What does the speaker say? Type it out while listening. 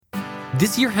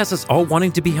This year has us all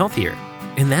wanting to be healthier,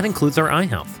 and that includes our eye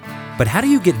health. But how do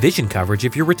you get vision coverage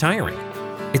if you're retiring?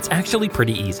 It's actually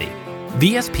pretty easy.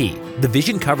 VSP, the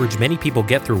vision coverage many people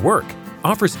get through work,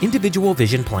 offers individual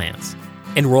vision plans.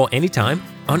 Enroll anytime,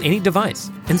 on any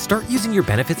device, and start using your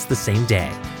benefits the same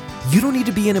day. You don't need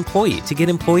to be an employee to get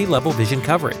employee-level vision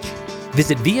coverage.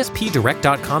 Visit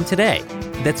vspdirect.com today.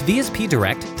 That's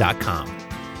vspdirect.com.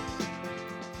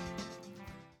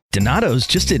 Donato's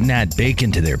just didn't add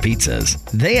bacon to their pizzas.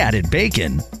 They added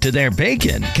bacon to their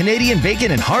bacon. Canadian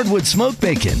bacon and hardwood smoked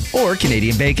bacon. Or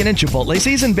Canadian bacon and Chipotle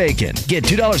seasoned bacon. Get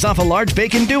 $2 off a large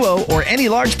bacon duo or any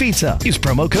large pizza. Use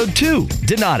promo code 2.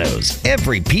 Donato's.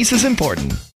 Every piece is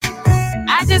important.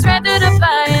 I just ran through the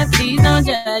fire. Please don't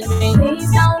judge me.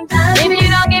 Please don't judge me. If you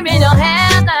don't give me no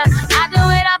help, I do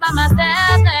it all by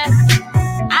myself.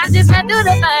 I just ran through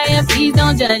the fire. Please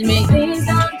don't judge me. Please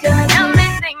don't judge me. I'm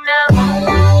missing now.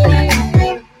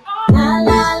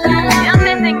 I'm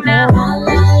missing now.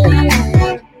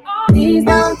 Please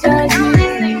don't judge me. I'm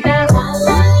missing now. I'm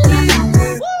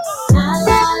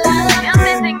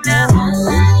missing now.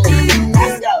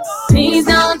 Please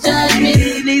don't judge me.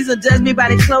 Please don't judge me by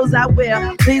the clothes I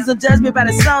wear. Please don't judge me by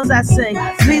the songs I sing.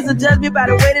 Please don't judge me by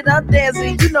the way that I'm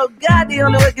dancing. You know God the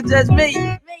only one can judge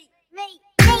me.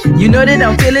 You know that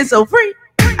I'm feeling so free.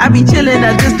 I be chilling,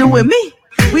 I'm just doing me.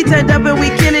 We turned up and we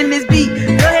killing this beat. Go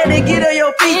ahead and get on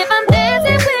your feet. If I'm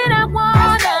dancing when I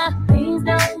wanna, please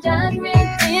don't judge me.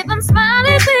 If I'm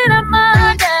smiling when I'm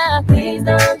under, please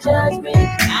don't judge me.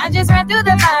 I just ran through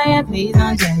the fire, please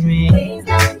don't judge me. Please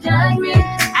don't judge me.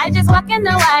 I just walk in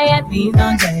the wire, please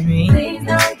don't judge me. Please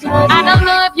don't judge me. I don't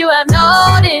know if you have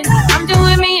noticed, I'm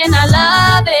doing me and I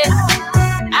love it.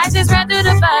 I just ran through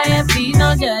the fire, please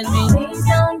don't judge me. Please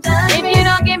don't judge me. If you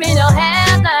don't give me no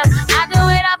help, I do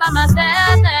it all by myself.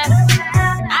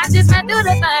 I just ran through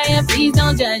the fire, please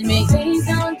don't judge me. Please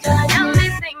don't judge me. I'm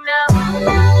missing now.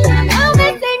 I'm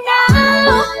missing now.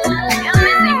 I'm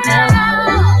missing now.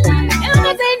 I'm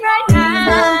missing right now.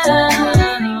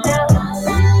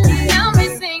 I'm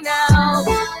missing now. I'm missing now.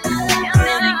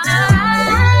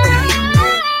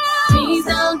 Please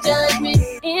don't judge me.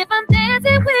 If I'm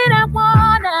dancing when I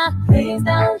wanna, please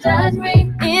don't judge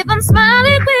me. If I'm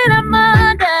smiling when I'm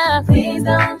under, please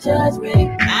don't judge me.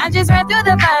 I just ran through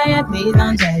the fire, please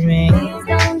don't judge me. Please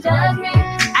don't judge me.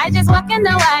 I just walk in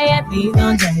the wire, please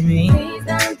don't judge me. Please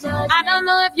don't judge me. I don't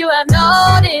know if you have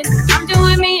noticed, I'm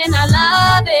doing me and I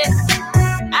love it.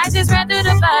 I just ran through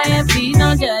the fire, please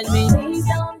don't judge me. Please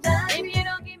don't judge me. If you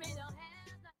don't give me no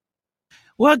hands.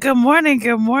 Well, good morning,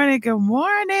 good morning, good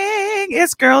morning.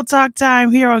 It's Girl Talk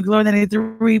time here on Glow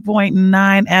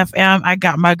 93.9 FM. I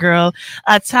got my girl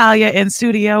Italia in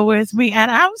studio with me,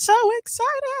 and I'm so excited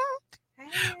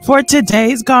for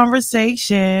today's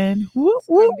conversation. Woo,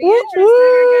 woo, woo,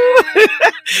 woo.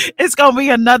 It's going to be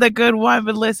another good one.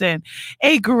 But listen,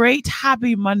 a great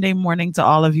happy Monday morning to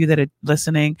all of you that are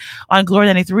listening on Glory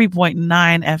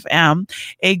 93.9 FM.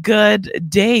 A good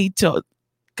day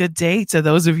to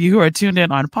those of you who are tuned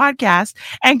in on podcast.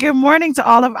 And good morning to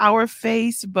all of our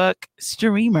Facebook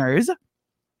streamers.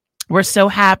 We're so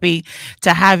happy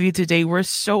to have you today. We're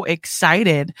so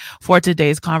excited for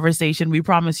today's conversation. We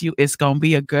promise you it's going to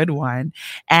be a good one.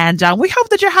 And we hope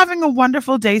that you're having a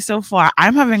wonderful day so far.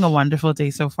 I'm having a wonderful day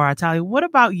so far. Talia, what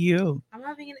about you? I'm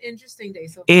having an interesting day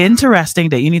so far. Interesting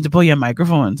day. You need to pull your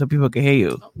microphone so people can hear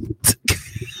you.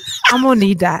 I'm going to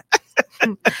need that.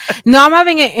 No, I'm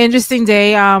having an interesting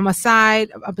day.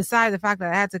 Besides the fact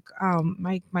that I had to,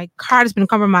 my card has been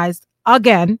compromised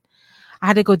again. I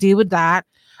had to go deal with that.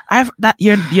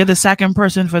 You're the second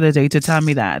person for the day to tell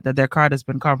me that their card has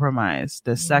been compromised.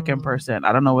 The second person.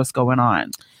 I don't know what's going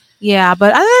on. Yeah,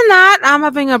 but other than that, I'm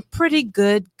having a pretty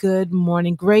good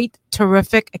morning. Great,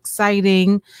 terrific,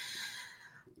 exciting,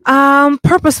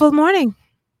 purposeful morning.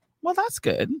 Well, that's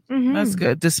good. Mm-hmm. That's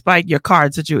good. Despite your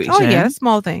card situation. Oh yeah,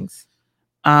 small things.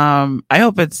 I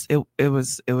hope it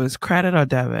was credit or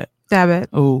debit. Debit.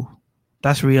 Oh,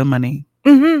 that's real money.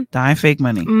 Mm-hmm. That ain't fake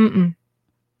money. Mm-mm.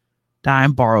 That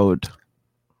ain't borrowed.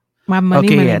 My money.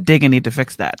 Okay, money. yeah, Digga need to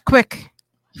fix that. Quick.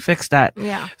 Fix that.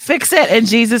 Yeah. Fix it in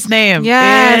Jesus' name.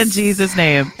 Yes. In Jesus'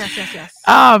 name. Yes.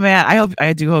 Oh man,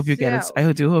 I do hope you get it.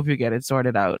 I do hope you get it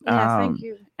sorted out. Yes, thank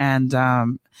you. And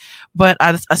but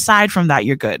aside from that,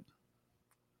 you're good.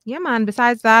 Yeah, man.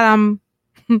 Besides that,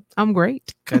 I'm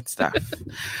great. Good stuff.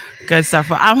 Good stuff.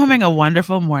 Well, I'm having a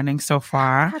wonderful morning so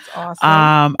far. That's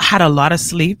awesome. Had a lot of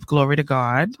sleep. Glory to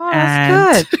God. Oh,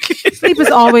 that's good. Sleep is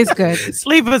always good.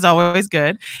 Sleep is always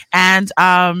good. And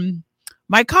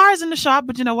My car is in the shop,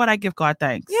 but you know what? I give God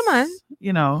thanks. Yeah, man.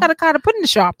 You know, Gotta put in the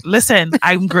shop. listen,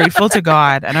 I'm grateful to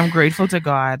God, and I'm grateful to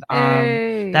God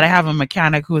Hey. that I have a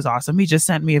mechanic who is awesome. He just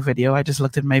sent me a video. I just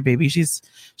looked at my baby. She's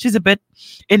a bit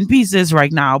in pieces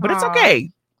right now, but it's Aw.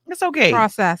 okay. It's okay.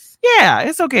 Process. Yeah,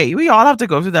 it's okay. We all have to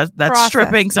go through that Process.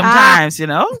 stripping sometimes, you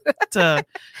know, to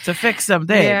fix some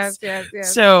things.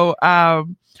 Yes. So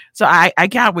I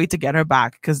can't wait to get her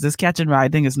back because this catch and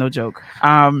ride thing is no joke.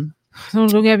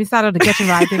 Don't get me started on the catch and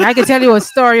ride thing. I can tell you a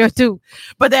story or two.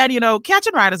 But then, you know, catch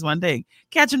and ride is one thing.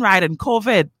 Catch and ride and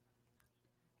COVID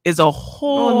is a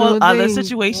whole other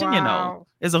situation, you know. Wow.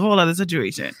 Is a whole other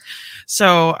situation.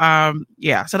 So,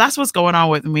 so that's what's going on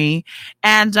with me.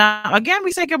 And again,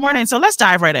 we say good morning. So let's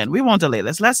dive right in. We won't delay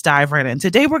this. Let's dive right in.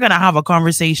 Today, we're going to have a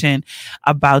conversation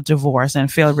about divorce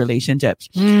and failed relationships.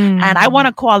 And I want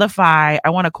to qualify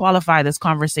this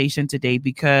conversation today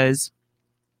because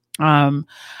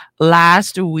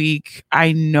last week,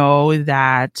 I know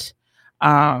that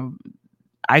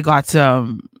I got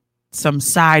some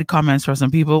side comments from some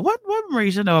people. What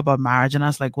Mericha know about marriage? And I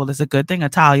was like, well, it's a good thing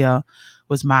Italia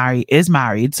is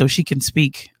married, so she can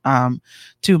speak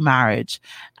to marriage.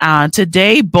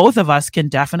 Today, both of us can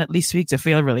definitely speak to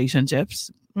failed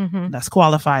relationships. Let's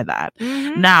qualify that.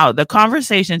 Now, the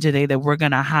conversation today that we're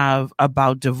going to have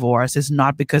about divorce is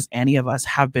not because any of us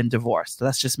have been divorced.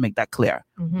 Let's just make that clear.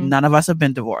 None of us have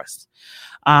been divorced.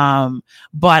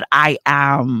 But I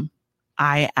am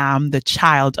the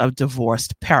child of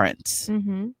divorced parents.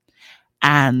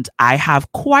 And I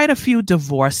have quite a few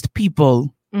divorced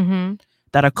people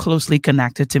that are closely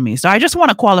connected to me. So I just want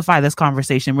to qualify this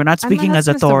conversation. We're not speaking as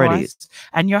authorities.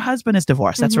 And your husband is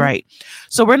divorced. That's right.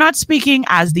 So we're not speaking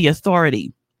as the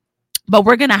authority, but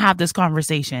we're going to have this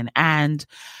conversation. And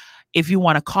if you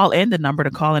want to call in, the number to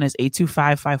call in is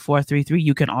 825-5433.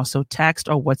 You can also text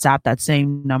or WhatsApp that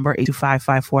same number,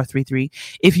 825-5433.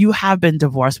 If you have been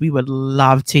divorced, we would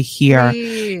love to hear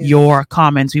your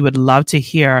comments. We would love to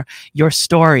hear your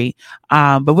story.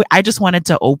 I just wanted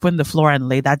to open the floor and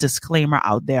lay that disclaimer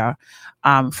out there.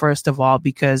 First of all,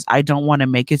 because I don't want to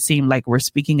make it seem like we're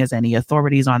speaking as any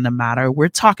authorities on the matter. We're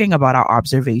talking about our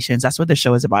observations. That's what the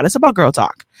show is about. It's about girl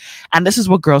talk. And this is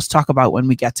what girls talk about when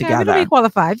we get together. We don't be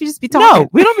qualified. You just be talking. No,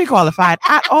 we don't be qualified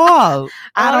at all.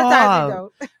 At All the time we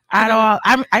all. don't. At all.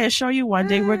 I assure you one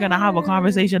day we're going to have a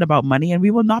conversation about money and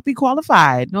we will not be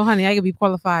qualified. No, honey, I can be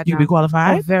qualified. You now. be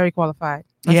qualified? I'm very qualified.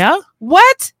 Yeah?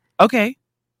 What? Okay.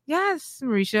 Yes,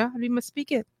 Mericha. We must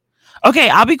speak it. Okay,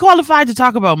 I'll be qualified to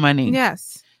talk about money.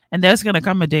 Yes. And there's going to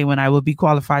come a day when I will be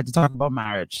qualified to talk about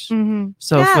marriage.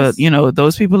 So Yes. for,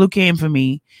 those people who came for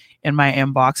me in my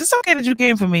inbox, it's okay that you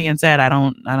came for me and said, I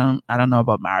don't know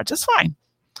about marriage. It's fine.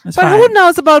 It's But fine. who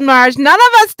knows about marriage? None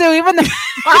of us do, even the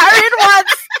married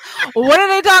ones. What are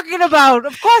they talking about?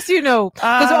 Of course you know.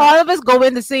 Because all of us go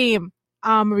in the same,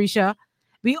 Mericha.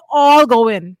 We all go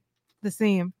in the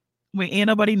same. Ain't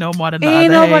nobody know more than the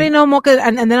Ain't other. nobody know more.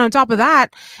 And then on top of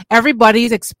that,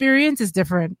 everybody's experience is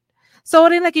different. So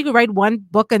it ain't like you could write one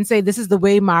book and say this is the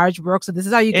way marriage works, or this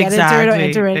is how you get into it or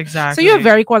enter it. Exactly. So you're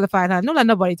very qualified, huh? Don't let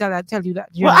nobody tell you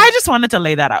that. Well, I just wanted to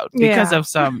lay that out because Yeah. of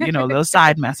some, little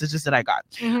side messages that I got.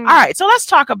 Mhm. All right, so let's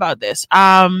talk about this.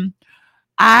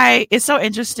 It's so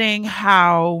interesting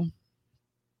how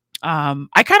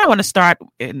I kind of want to start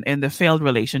in the failed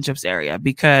relationships area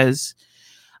because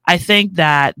I think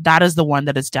that is the one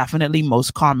that is definitely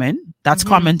most common. That's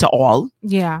common to all,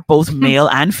 Yeah. both male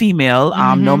and female,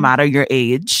 no matter your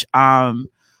age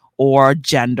or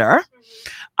gender.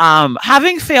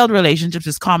 Having failed relationships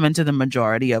is common to the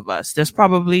majority of us. There's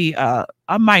probably a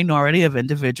minority of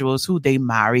individuals who they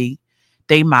married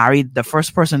the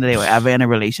first person that they were ever in a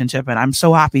relationship, and I'm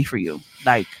so happy for you.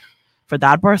 Like, for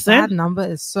that person, That number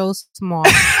is so small.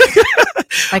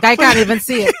 Like I can't even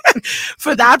see it.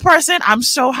 For that person, I'm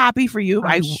so happy for you.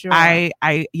 I'm sure. I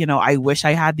wish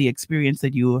I had the experience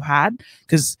that you have had,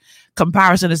 because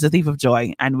comparison is the thief of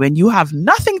joy. And when you have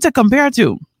nothing to compare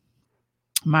to,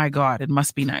 my God, it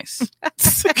must be nice.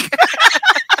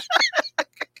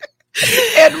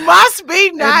 It must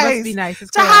be nice. It must be nice.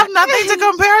 It's to correct. have nothing to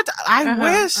compare to. I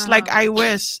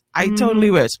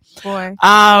totally wish. Boy.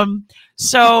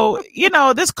 So,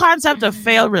 this concept of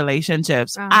failed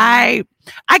relationships, I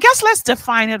guess let's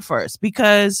define it first,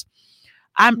 because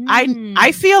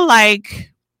I feel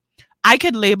like I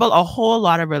could label a whole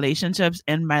lot of relationships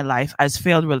in my life as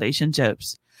failed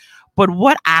relationships. But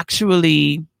what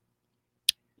actually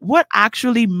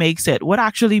makes a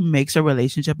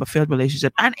relationship a failed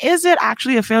relationship? And is it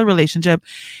actually a failed relationship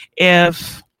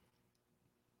if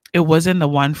it wasn't the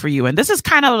one for you? And this is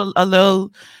kind of a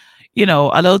little,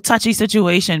 a little touchy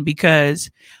situation because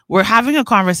we're having a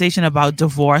conversation about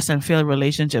divorce and failed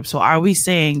relationships. So are we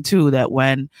saying too that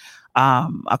when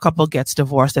a couple gets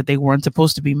divorced that they weren't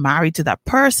supposed to be married to that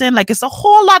person? Like, it's a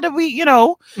whole lot of It's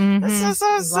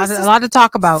a lot to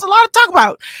talk about. It's a lot to talk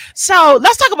about. So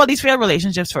let's talk about these failed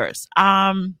relationships first.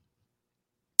 Tell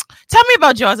me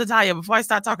about yours, Italia, before I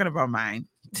start talking about mine.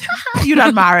 You're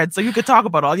not married, so you could talk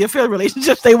about all your failed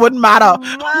relationships. They wouldn't matter.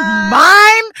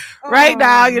 Mine right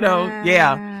now,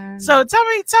 yeah. So tell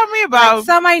me about like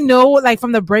some I know, like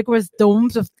from the break was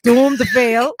doomed to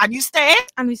fail. And you stayed?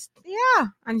 And you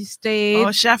stayed.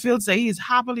 Oh, Sheffield say he's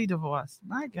happily divorced.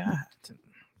 My God.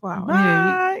 Wow.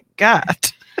 My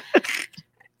God.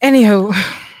 Anywho,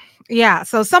 yeah.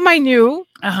 So some I knew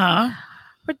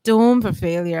were doomed for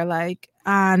failure. Like,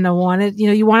 and I wanted,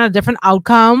 you want a different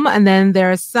outcome, and then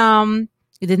there's some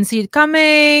you didn't see it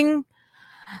coming.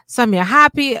 Some you're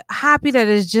happy that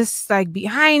it's just like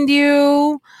behind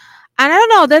you. And I don't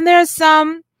know. Then there's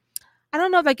some, I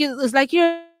don't know, like it's like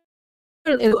you're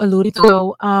alluding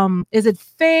to. Is it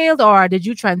failed, or did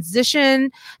you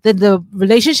transition? Did the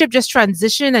relationship just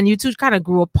transition and you two kind of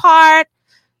grew apart?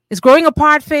 Is growing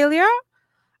apart failure?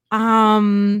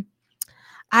 I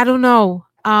don't know.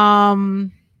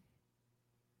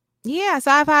 Yeah, so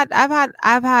I've had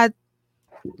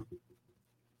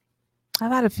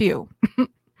a few.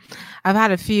 I've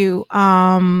had a few.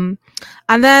 And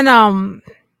then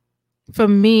for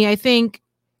me, I think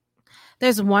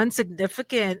there's one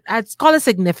significant, I'd call it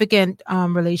significant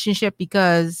relationship,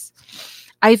 because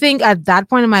I think at that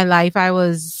point in my life I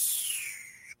was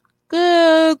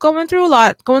going through a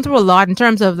lot in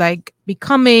terms of like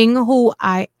becoming who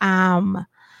I am.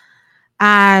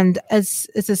 And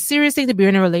it's a serious thing to be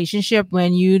in a relationship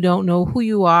when you don't know who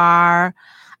you are,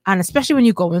 and especially when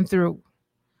you're going through,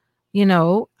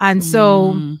 And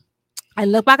so I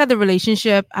look back at the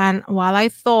relationship, and while I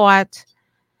thought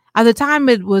at the time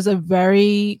it was a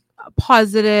very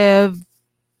positive,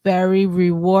 very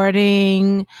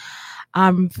rewarding,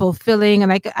 fulfilling,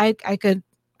 and I could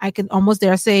almost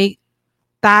dare say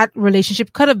that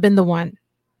relationship could have been the one.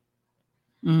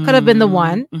 Could have been the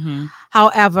one. Mm-hmm.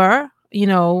 However,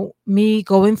 me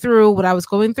going through what I was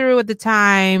going through at the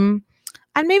time,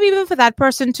 and maybe even for that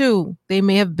person too, they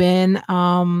may have been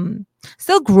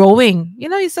still growing.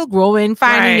 You're still growing,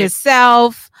 finding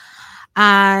yourself,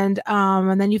 and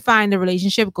then you find the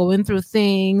relationship going through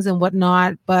things and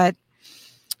whatnot. But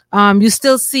you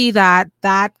still see that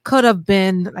could have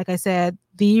been, like I said,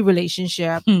 the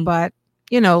relationship. But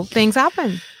things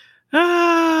happen.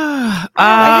 I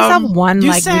just have one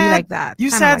really like that. You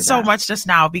said like so that. Much just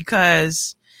now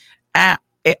because,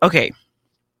 okay.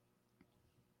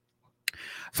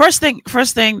 First thing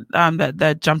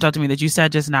that jumped out to me that you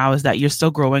said just now is that you're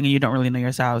still growing and you don't really know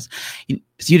yourselves. You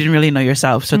didn't really know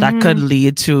yourself, so that could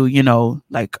lead to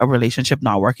like a relationship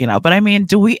not working out. But I mean,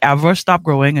 do we ever stop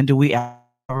growing, and do we ever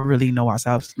really know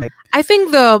ourselves? Like, I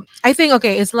think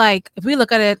okay, it's like if we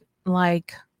look at it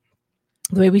like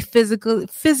the way we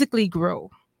physically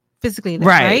grow. Physically,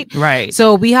 right.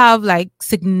 So we have like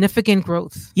significant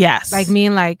growth. Yes.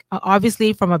 Like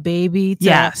obviously from a baby to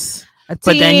a teen,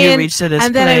 but then you reach to this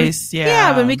place.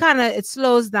 When we it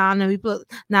slows down, and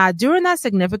now during that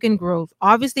significant growth,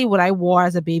 obviously what I wore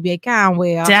as a baby, I can't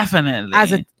wear.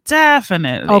 Definitely.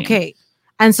 Definitely. Okay.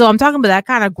 And so I'm talking about that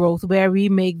kind of growth where we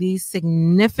make these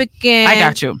significant. I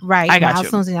got you. Right. I got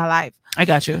milestones you. in our life. I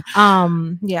got you.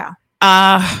 Yeah.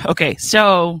 Okay.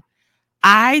 So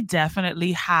I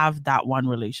definitely have that one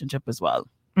relationship as well.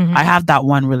 Mm-hmm. I have that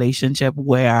one relationship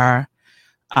where,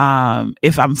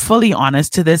 if I'm fully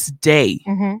honest, to this day,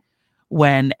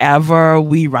 whenever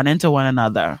we run into one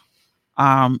another,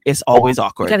 it's always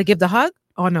awkward. You gotta give the hug?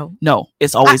 Oh no. No,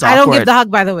 it's always awkward. I don't give the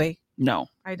hug, by the way. No,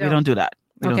 I don't. We don't do that.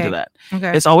 We don't do that.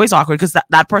 Okay. It's always awkward because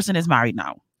that person is married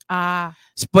now.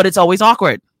 But it's always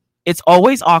awkward. It's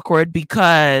always awkward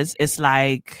because it's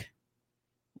like,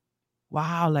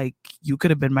 wow, like you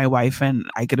could have been my wife and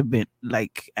I could have been I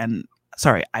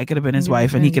could have been his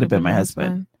wife and he could have been my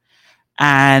husband.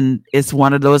 And it's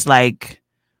one of those like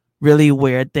really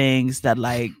weird things that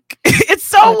like it's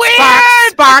so weird.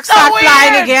 Sparks start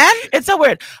flying again. It's so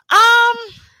weird.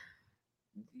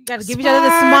 Gotta give each other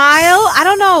the smile. I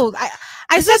don't know.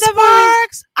 I said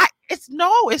sparks.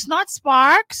 It's not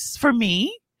sparks for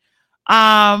me.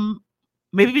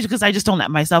 Maybe because I just don't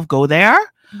let myself go there.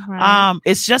 Right.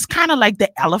 It's just kind of like the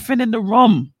elephant in the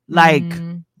room. Like,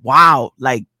 wow,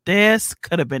 like this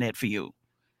could have been it for you.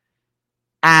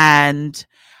 And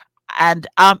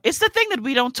it's the thing that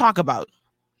we don't talk about.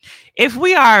 If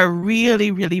we are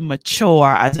really, really mature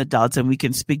as adults and we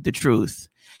can speak the truth,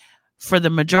 for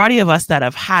the majority of us that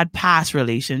have had past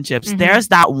relationships, there's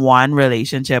that one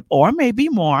relationship, or maybe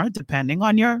more, depending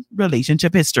on your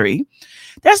relationship history.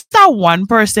 There's that one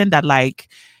person that like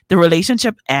the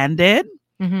relationship ended,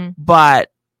 but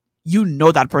you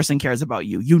know that person cares about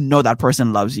you. You know that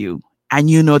person loves you. And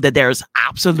you know that there's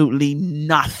absolutely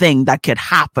nothing that could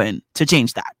happen to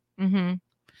change that.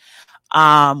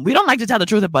 We don't like to tell the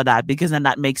truth about that because then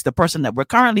that makes the person that we're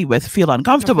currently with feel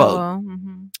uncomfortable.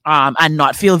 And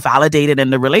not feel validated in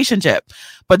the relationship.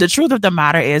 But the truth of the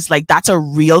matter is, like, that's a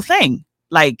real thing.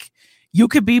 Like, you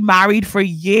could be married for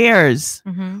years,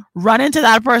 run into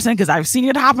that person, because I've seen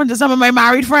it happen to some of my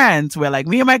married friends where, like,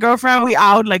 me and my girlfriend, we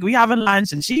out, like, we having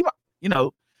lunch, and she, you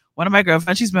know, one of my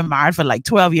girlfriends, she's been married for like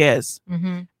 12 years.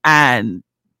 And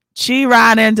she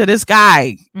ran into this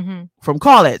guy from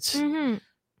college. And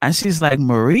she's like,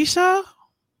 Mericha,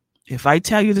 if I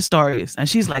tell you the stories, and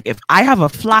she's like, if I have a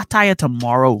flat tire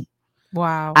tomorrow,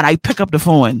 and I pick up the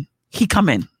phone, he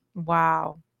coming.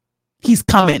 He's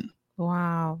coming.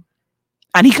 And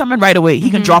he coming right away.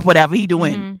 He can drop whatever he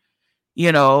doing.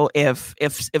 You know, if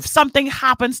something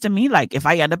happens to me, like if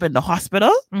I end up in the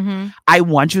hospital, I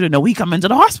want you to know he come into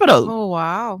the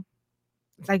hospital.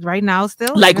 Like right now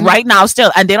still? Like right now still.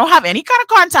 And they don't have any kind of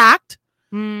contact.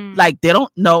 Like they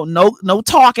don't no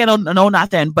talking, no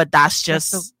nothing. But that's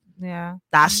just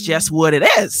that's just what it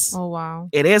is.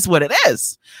 It is what it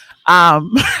is.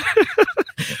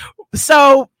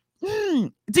 So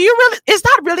do you really, is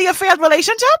that really a failed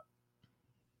relationship?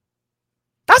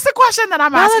 That's the question that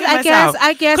I'm asking myself.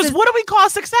 I guess. Because what do we call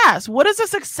success? What is a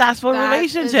successful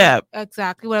relationship?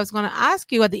 Exactly what I was going to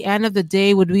ask you. At the end of the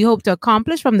day, would we hope to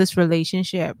accomplish from this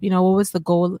relationship? You know, what was the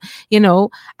goal? You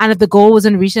know, and if the goal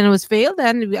wasn't reached and it was failed,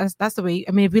 then that's the way.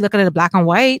 I mean, if we look at it black and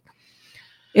white,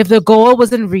 if the goal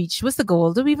wasn't reached, what's the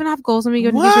goal? Do we even have goals when we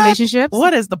get into these relationships?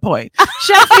 What is the point?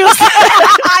 Sheffield says,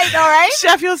 I know, right?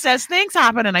 Sheffield says, things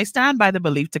happen and I stand by the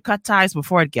belief to cut ties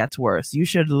before it gets worse. You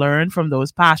should learn from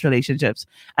those past relationships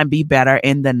and be better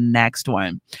in the next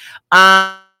one.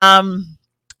 I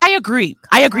agree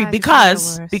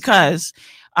because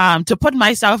to put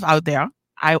myself out there,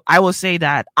 I will say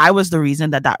that I was the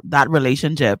reason that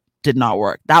relationship did not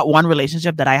work. That one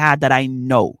relationship that I had that I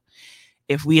know,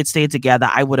 if we had stayed together,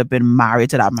 I would have been married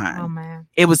to that man. Oh man.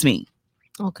 It was me.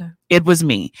 Okay. It was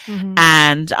me.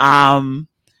 And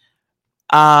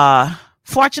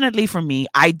fortunately for me,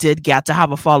 I did get to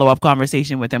have a follow-up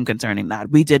conversation with him concerning that.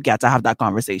 We did get to have that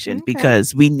conversation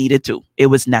because we needed to. It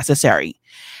was necessary.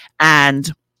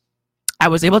 And I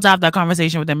was able to have that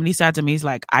conversation with him. And he said to me, he's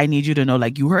like, I need you to know,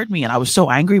 like, you hurt me. And I was so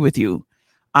angry with you.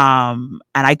 And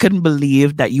I couldn't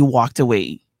believe that you walked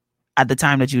away at the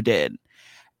time that you did.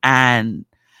 And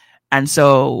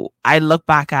so I look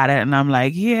back at it and I'm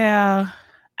like, yeah.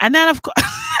 And then of course,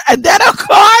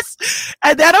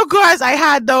 I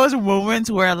had those moments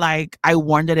where like, I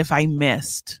wondered if I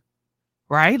missed,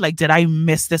 right? Like, did I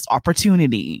miss this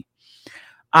opportunity?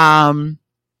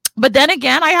 But then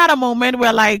again, I had a moment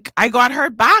where like, I got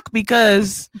hurt back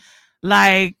because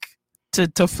like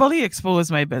to fully expose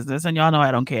my business, and y'all know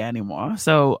I don't care anymore.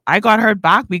 So I got hurt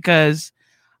back because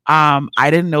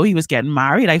I didn't know he was getting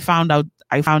married. I spent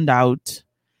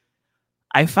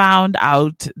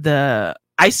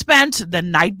the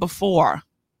night before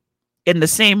in the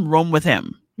same room with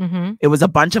him. It was a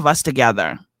bunch of us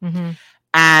together.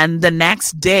 And the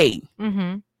next day,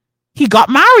 he got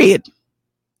married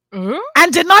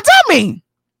and did not tell me.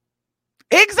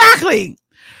 Exactly.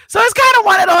 So it's kind of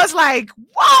one of those like,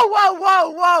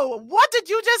 whoa. What did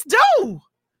you just do?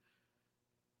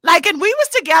 Like, and we was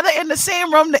together in the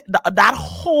same room that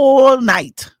whole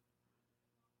night.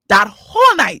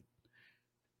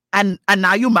 And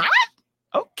now you married?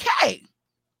 Okay.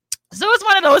 So it was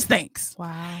one of those things.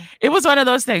 Wow. It was one of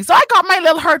those things. So I got my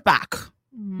little hurt back.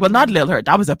 Well, not little hurt.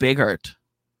 That was a big hurt.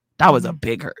 A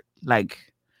big hurt. Like,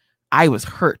 I was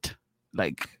hurt.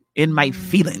 Like, in my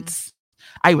feelings.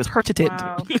 I was hurted.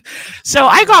 Wow. So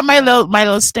I got my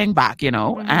little sting back, you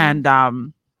know,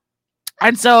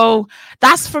 and so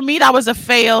that's, for me, that was a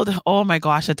failed, oh my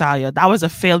gosh, Italia, that was a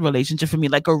failed relationship for me,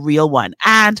 like a real one.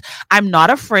 And I'm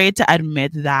not afraid to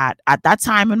admit that at that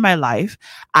time in my life,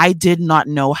 I did not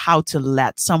know how to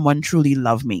let someone truly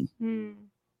love me.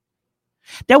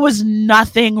 There was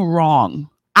nothing wrong.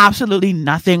 Absolutely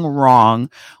nothing wrong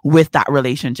with that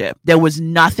relationship. There was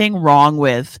nothing wrong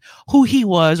with who he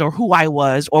was or who I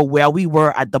was or where we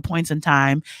were at the points in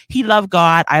time. He loved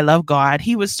God. I love God.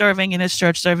 He was serving in his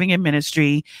church, serving in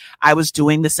ministry. I was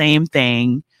doing the same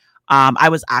thing. I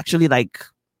was actually like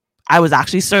I was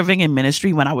actually serving in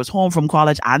ministry when I was home from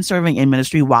college and serving in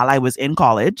ministry while I was in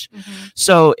college.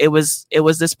 So it was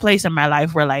this place in my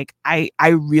life where like I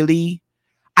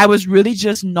was really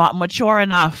just not mature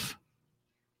enough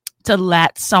to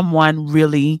let someone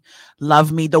really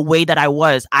love me the way that I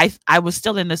was. I was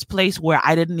still in this place where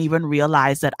I didn't even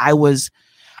realize that I was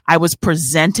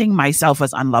presenting myself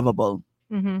as unlovable.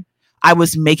 I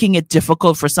was making it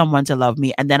difficult for someone to love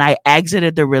me. And then I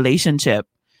exited the relationship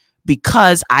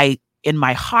because in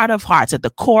my heart of hearts, at the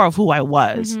core of who I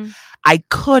was, I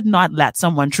could not let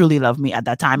someone truly love me at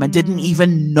that time and didn't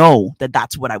even know that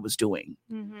that's what I was doing.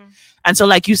 And so,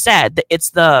 like you said,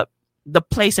 it's the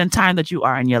place and time that you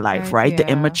are in your life, right? The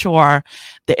immature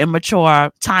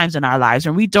times in our lives,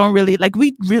 and we don't really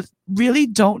really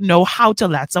don't know how to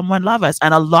let someone love us.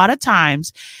 And a lot of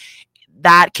times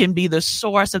that can be the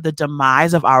source of the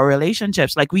demise of our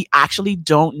relationships. Like, we actually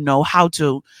don't know how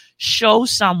to show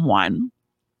someone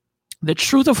the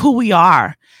truth of who we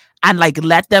are and like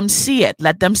let them see it.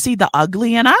 Let them see the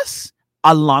ugly in us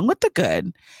along with the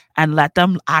good, and let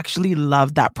them actually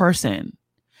love that person.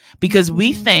 Because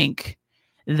we think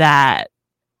that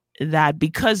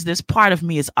because this part of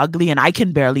me is ugly and I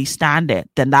can barely stand it,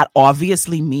 then that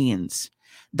obviously means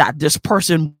that this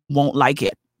person won't like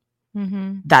it.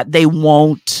 That they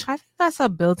won't. I think that's a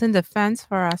built-in defense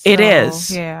for us. It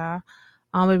is. Yeah.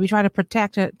 But we try to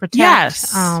protect that.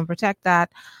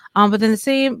 But in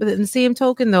the same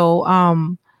token, though,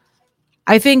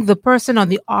 I think the person on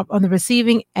the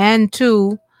receiving end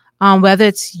too, whether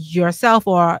it's yourself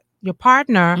or your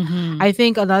partner, I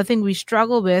think another thing we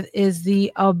struggle with is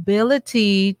the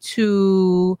ability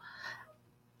to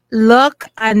look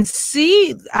and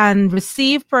see and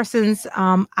receive persons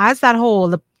as that whole,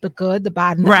 the good, the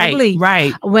bad, and the ugly.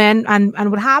 Right.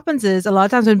 And what happens is, a lot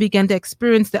of times when we begin to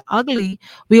experience the ugly,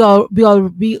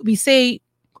 we say,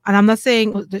 and I'm not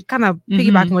saying, kind of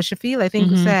piggybacking what Shafiq, I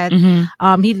think, said,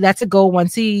 he lets it go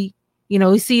once he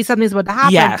sees something's about to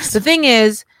happen. Yes. The thing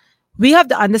is, we have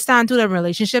to understand too that in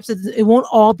relationships, it won't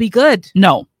all be good.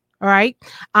 No. All right.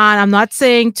 And I'm not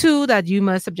saying too that you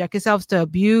must subject yourselves to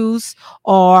abuse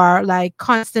or like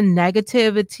constant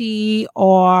negativity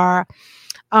or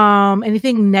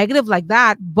anything negative like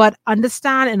that. But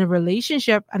understand in a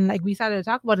relationship, and like we started to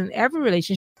talk about in every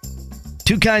relationship,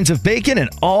 2 kinds of bacon and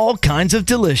all kinds of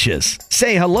delicious.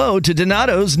 Say hello to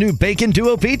Donato's new Bacon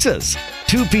Duo pizzas.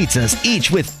 2 pizzas,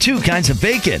 each with 2 kinds of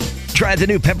bacon. Try the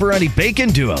new Pepperoni Bacon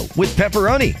Duo with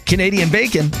pepperoni, Canadian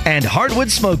bacon, and hardwood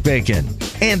smoked bacon.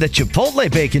 And the Chipotle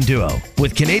Bacon Duo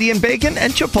with Canadian bacon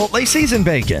and Chipotle seasoned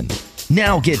bacon.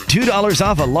 Now get $2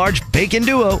 off a large Bacon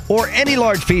Duo or any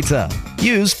large pizza.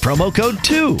 Use promo code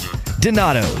 2.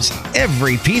 Donato's.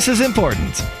 Every piece is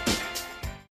important.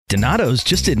 Donato's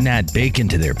just didn't add bacon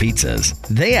to their pizzas.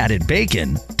 They added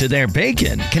bacon to their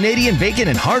bacon. Canadian bacon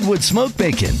and hardwood smoked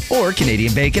bacon, or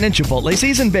Canadian bacon and Chipotle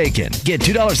seasoned bacon. Get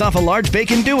 $2 off a large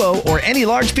Bacon Duo or any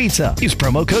large pizza. Use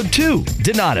promo code 2.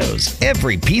 Donato's.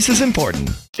 Every piece is important.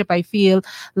 I feel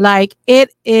like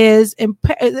it is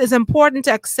important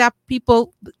to accept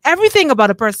people, everything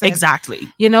about a person. Exactly.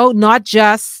 Not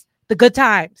just the good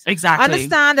times. Exactly.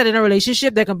 Understand that in a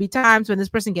relationship, there can be times when this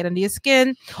person get under your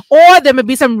skin, or there may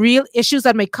be some real issues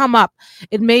that may come up.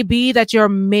 It may be that your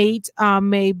mate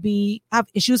may have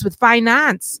issues with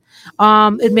finance.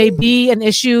 It may be an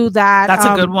issue that's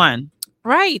a good one.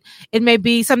 Right. It may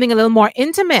be something a little more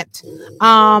intimate.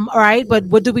 All right. But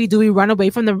what do? We run away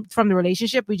from the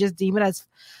relationship. We just deem it as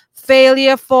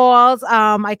failure, falls.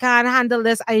 I can't handle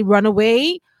this. I run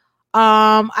away.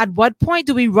 At what point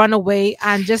do we run away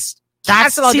and just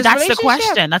that's the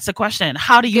question. That's the question.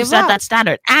 How do you set that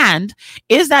standard? And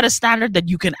is that a standard that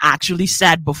you can actually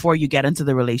set before you get into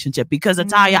the relationship? Because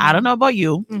Italia, I don't know about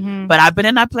you, but I've been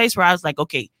in that place where I was like,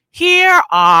 okay, here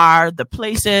are the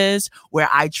places where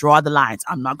I draw the lines.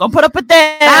 I'm not gonna put up with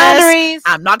this. Boundaries.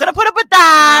 I'm not gonna put up with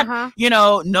that. There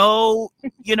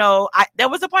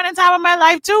was a point in time in my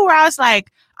life too where I was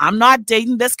like, I'm not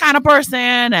dating this kind of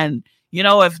person, and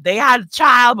if they had a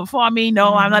child before me,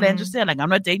 no, I'm not interested. Like, I'm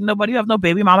not dating nobody who have no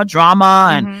baby mama drama.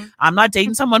 And I'm not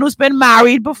dating someone who's been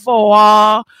married before.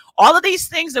 All of these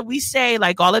things that we say,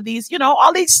 like all of these,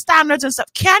 all these standards and stuff.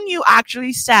 Can you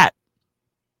actually set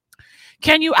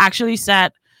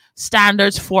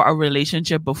standards for a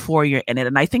relationship before you're in it?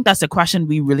 And I think that's a question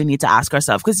we really need to ask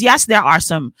ourselves. Because yes, there are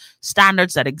some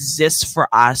standards that exist for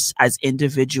us as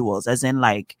individuals, as in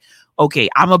like, okay,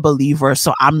 I'm a believer,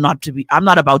 so I'm not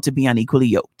about to be unequally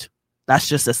yoked. Let's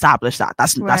just establish that.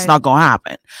 That's not gonna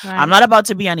happen. Right. I'm not about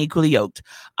to be unequally yoked.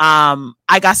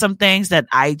 I got some things that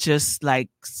I just like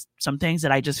some things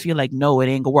that I just feel like, no, it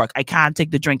ain't gonna work. I can't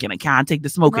take the drinking. I can't take the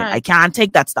smoking. Right. I can't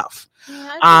take that stuff.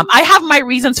 Yeah, I have my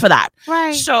reasons for that.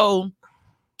 right. So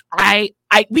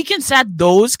we can set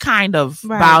those kind of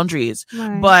Right. boundaries,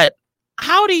 Right. but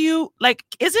how do you, like,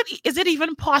 is it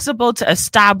even possible to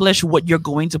establish what you're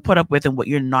going to put up with and what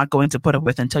you're not going to put up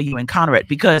with until you encounter it?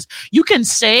 Because you can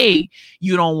say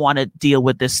you don't want to deal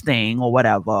with this thing or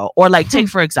whatever, or like take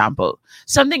for example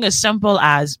something as simple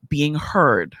as being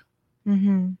heard,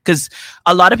 because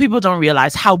a lot of people don't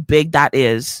realize how big that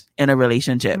is in a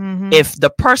relationship. If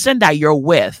the person that you're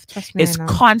with Trust me, is I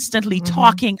know. constantly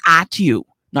talking at you,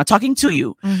 not talking to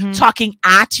you, talking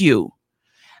at you,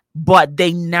 but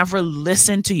they never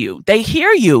listen to you. They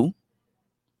hear you,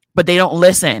 but they don't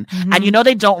listen. And you know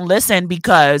they don't listen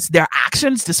because their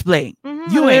actions display.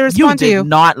 You did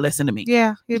not listen to me.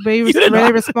 Yeah, you did really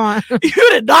not. respond. You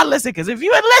did not listen, because if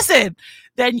you had listened,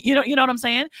 then you know what I'm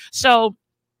saying? So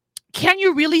can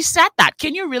you really set that?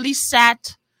 Can you really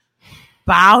set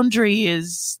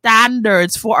boundaries,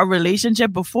 standards for a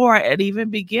relationship before it even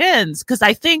begins? Because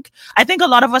I think a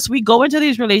lot of us, we go into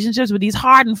these relationships with these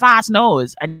hard and fast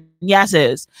no's and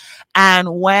yeses,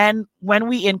 and when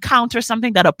we encounter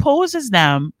something that opposes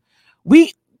them,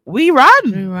 we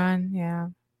run. Yeah.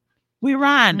 We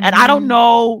run. And I don't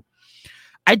know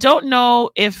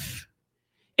if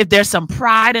there's some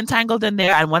pride entangled in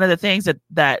there. And one of the things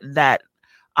that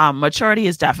maturity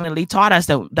has definitely taught us,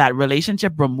 that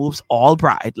relationship removes all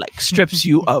pride, like strips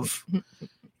you of,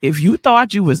 if you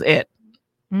thought you was it,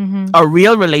 a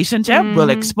real relationship will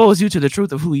expose you to the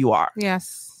truth of who you are.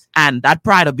 Yes. And that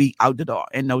pride will be out the door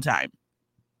in no time.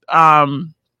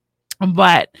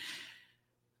 But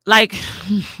like,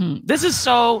 it's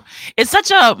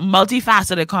such a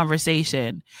multifaceted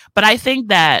conversation, but I think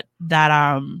that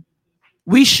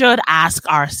we should ask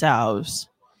ourselves,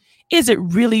 is it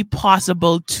really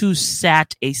possible to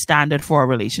set a standard for a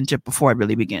relationship before it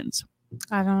really begins?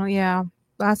 Yeah,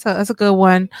 that's a good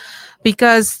one,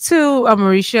 because too,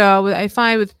 Mericha, I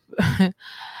find with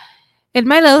in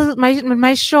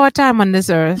my short time on this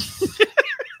earth,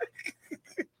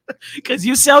 because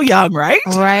you're so young, right?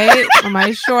 Right,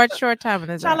 my short time on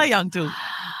this earth. Young too.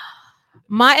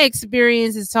 My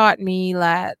experience has taught me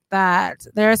that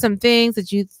there are some things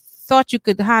that you thought you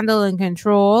could handle and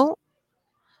control,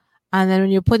 and then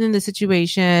when you're put in the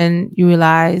situation, you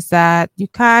realize that you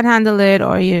can't handle it,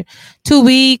 or you're too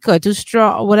weak or too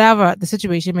strong, or whatever the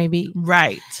situation may be.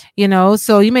 Right.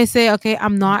 So you may say, okay,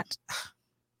 I'm not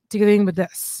dealing with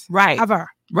this. Right. Ever.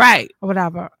 Right. Or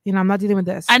whatever. I'm not dealing with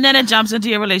this. And then it jumps into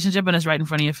your relationship and it's right in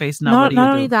front of your face. Not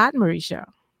only that, Mericha,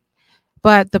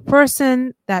 but the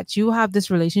person that you have this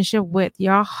relationship with,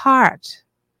 your heart.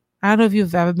 I don't know if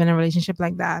you've ever been in a relationship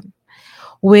like that,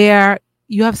 where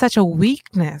you have such a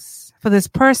weakness for this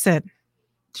person.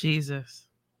 Jesus.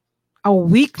 A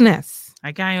weakness.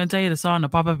 I can't even tell you the song that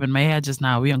popped up in my head just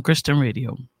now. We on Christian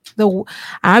radio.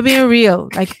 I'm being real.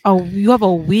 Like, you have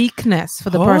a weakness for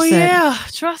the person. Oh, yeah.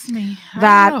 Trust me.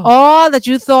 That all that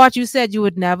you thought you said you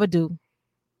would never do.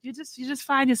 You just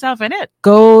find yourself in it.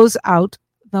 Goes out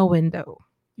the window.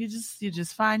 You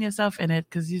just find yourself in it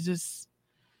because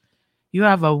you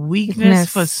have a weakness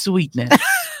for sweetness.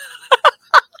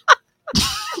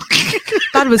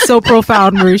 That was so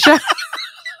profound, Mericha.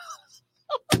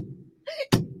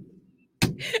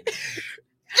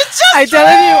 I'm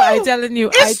telling you.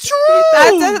 It's true.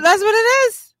 That's what it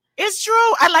is. It's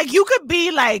true. And like, you could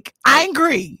be like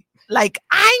angry. I'm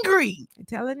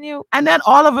telling you. And then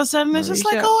all of a sudden it's just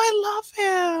like, oh, I love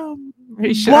him.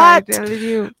 Mericha, What? I'm telling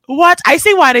you. What? I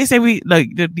see why they say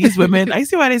these women, I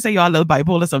see why they say y'all a little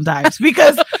bipolar sometimes.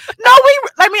 Because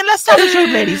let's tell the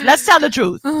truth, ladies. Let's tell the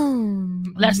truth.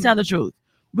 Let's tell the truth.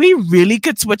 We really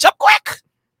could switch up quick.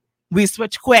 We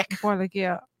switch quick.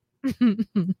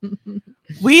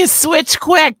 We switch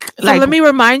quick. So let me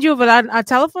remind you of our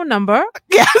telephone number.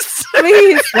 Yes.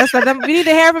 Please. We need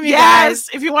to hear from you guys.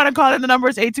 If you want to call in, the number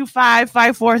is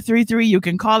 825-5433. You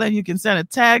can call in. You can send a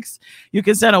text. You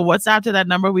can send a WhatsApp to that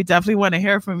number. We definitely want to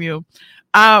hear from you.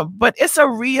 But it's a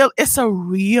real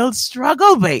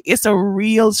struggle, babe. It's a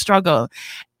real struggle.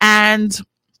 And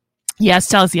yes,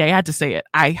 Chelsea, I had to say it.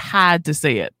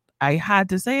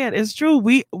 It's true.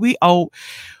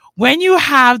 When you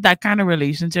have that kind of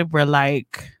relationship where,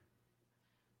 like,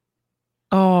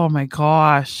 oh my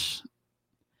gosh,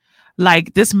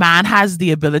 like, this man has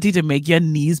the ability to make your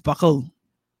knees buckle.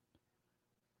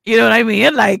 You know what I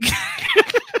mean? Like,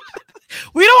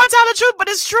 we don't want to tell the truth, but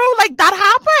it's true. Like, that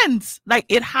happens. Like,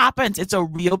 it happens. It's a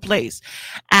real place.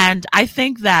 And I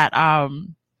think that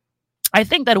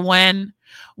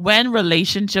when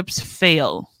relationships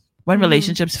fail, when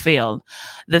relationships fail,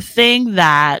 the thing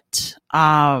that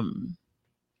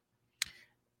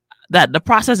that the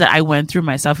process that I went through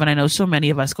myself, and I know so many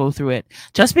of us go through it,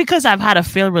 just because I've had a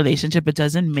failed relationship, it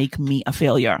doesn't make me a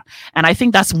failure. And I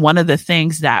think that's one of the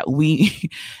things that we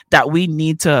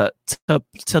need to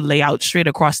lay out straight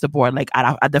across the board, like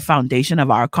at the foundation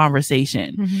of our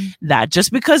conversation, that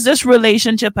just because this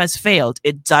relationship has failed,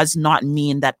 it does not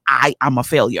mean that I am a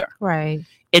failure. Right.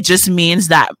 It just means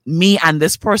that me and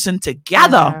this person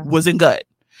together wasn't good.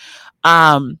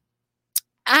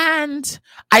 And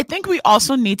I think we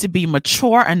also need to be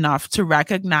mature enough to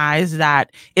recognize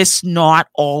that it's not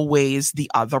always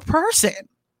the other person.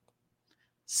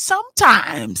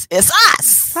 Sometimes it's us.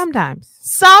 Sometimes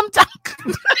it's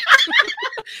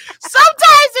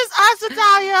us,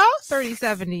 Italia.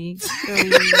 30-70.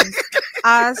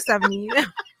 70.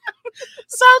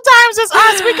 Sometimes it's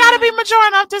us. We got to be mature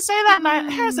enough to say that. Now,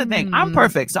 here's the thing. I'm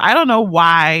perfect. So I don't know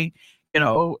why,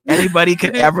 anybody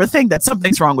could ever think that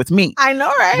something's wrong with me. I know,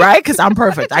 right? Right? Because I'm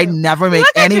perfect. I never make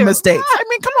any mistakes. I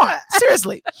mean, come on.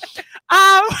 Seriously.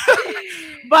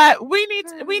 But we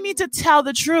need to tell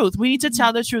the truth. We need to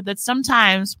tell the truth that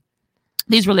sometimes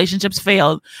these relationships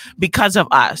failed because of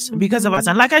us.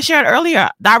 And like I shared earlier,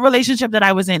 that relationship that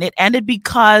I was in, it ended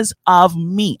because of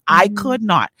me. I did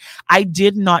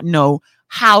not know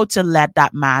how to let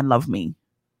that man love me.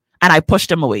 And I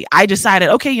pushed him away. I decided,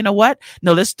 okay, you know what?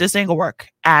 No, this ain't gonna work.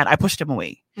 And I pushed him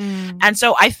away. And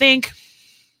so I think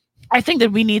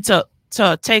that we need to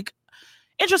take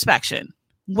introspection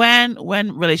when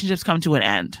relationships come to an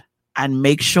end, and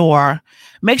make sure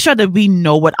that we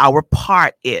know what our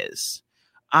part is.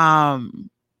 And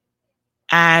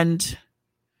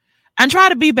try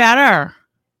to be better.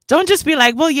 Don't just be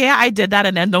like, well, yeah, I did that,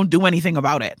 and then don't do anything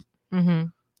about it.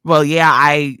 Well, yeah,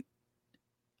 I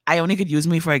only could use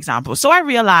me for example. So I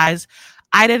realized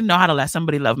I didn't know how to let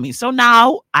somebody love me. So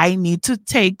now I need to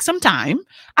take some time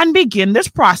and begin this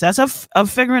process of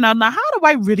figuring out, now, how do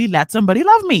I really let somebody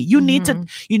love me? You need to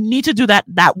do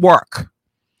that work.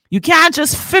 You can't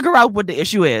just figure out what the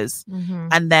issue is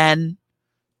and then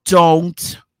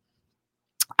don't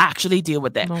actually deal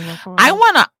with it. I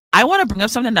wanna bring up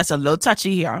something that's a little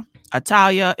touchy here.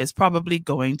 Italia is probably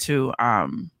going to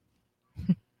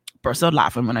burst out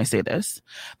laughing when I say this,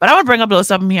 but I want to bring up a little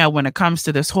something here when it comes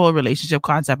to this whole relationship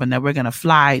concept, and then we're gonna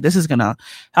fly. This is gonna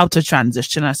help to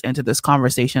transition us into this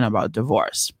conversation about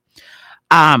divorce.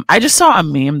 I just saw a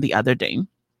meme the other day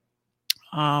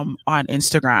on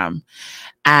Instagram,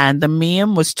 and the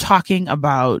meme was talking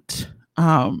about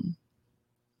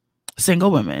single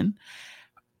women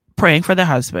praying for their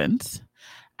husbands,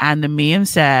 and the meme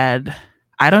said,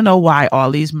 "I don't know why all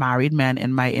these married men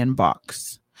in my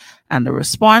inbox." And the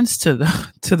response to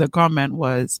the comment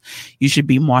was, you should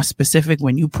be more specific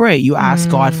when you pray. You ask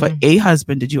God for a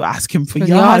husband. Did you ask him for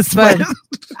your husband?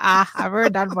 I've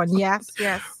heard that one. Yes.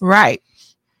 Right.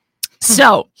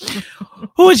 So,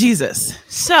 who is Jesus?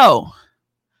 So,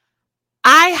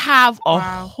 I have a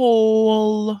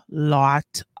whole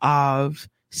lot of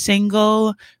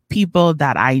single people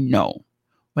that I know.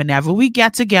 Whenever we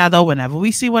get together, whenever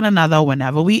we see one another,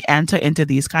 whenever we enter into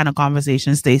these kind of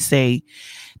conversations, they say,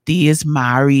 these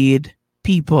married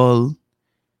people.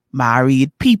 I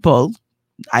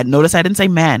noticed I didn't say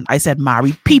men. I said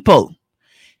married people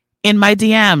in my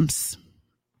DMs.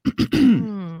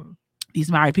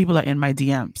 These married people are in my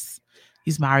DMs.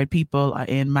 These married people are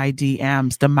in my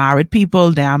DMs. The married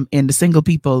people, them in the single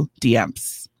people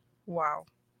DMs. Wow.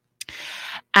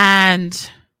 And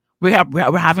we're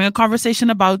having a conversation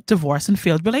about divorce and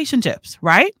failed relationships,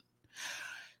 right?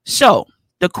 So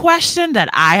the question that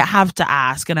I have to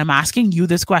ask, and I'm asking you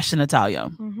this question,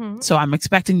 Italia. So I'm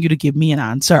expecting you to give me an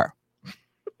answer.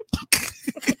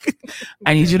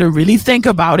 I need you to really think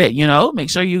about it, make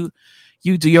sure you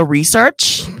do your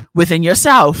research within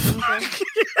yourself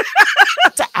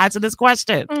to answer this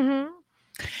question.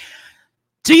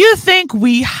 Do you think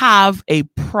we have a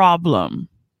problem,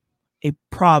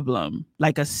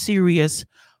 like a serious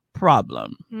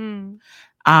problem?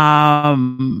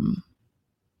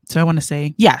 So I want to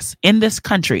say, yes, in this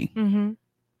country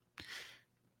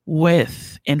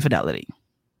with infidelity.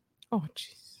 Oh,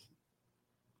 jeez.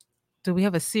 Do we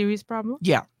have a serious problem?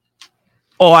 Yeah.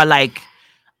 Or like,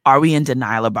 are we in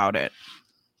denial about it?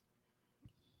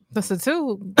 That's the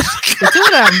two. The two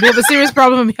of them. We have a serious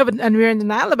problem and we're in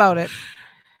denial about it.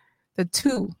 The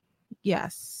two.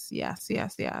 Yes. How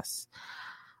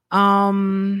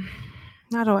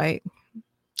do I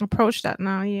approach that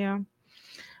now? Yeah.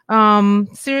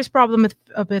 Serious problem with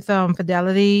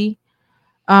fidelity.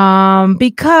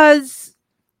 Because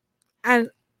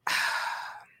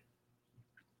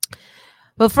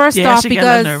But first Yeah, off, she get a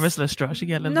because little nervous, Lestra. She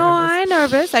get a little no, nervous. I ain't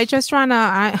nervous. I just trying to.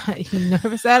 I ain't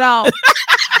nervous at all.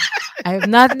 I have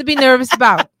nothing to be nervous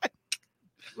about.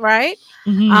 Right?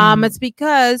 Mhm. It's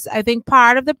because I think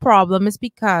part of the problem is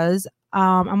because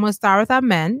I'm gonna start with our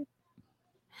men,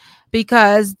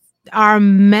 because our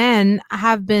men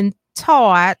have been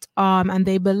taught and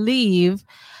they believe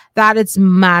that it's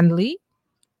manly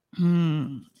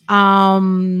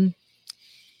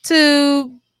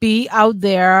to be out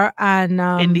there and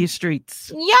in these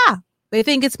streets. yeah, they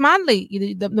think it's manly.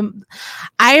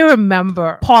 I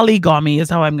remember Polygamy is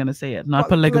how I'm gonna say it, not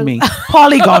polygamy.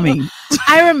 Polygamy.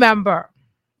 I remember,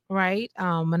 right?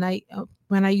 When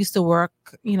I used to work,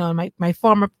 in my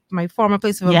former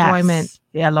place of employment.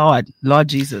 Yeah, Lord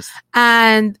Jesus.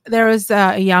 And there was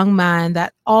a young man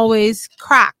that always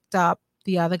cracked up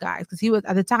the other guys because he was,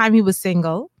 at the time, he was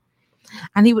single,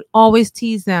 and he would always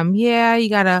tease them. Yeah, you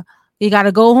gotta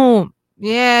go home.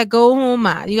 Yeah, go home,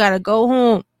 man. You gotta go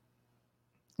home.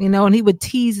 And he would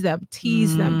tease them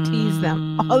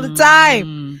all the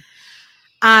time.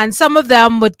 And some of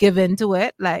them would give into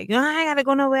it, like, oh, I gotta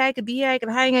go nowhere. I could be here. I could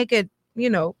hang. I could,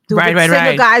 do what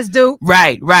single guys do.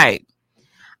 Right.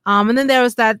 And then there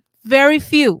was that very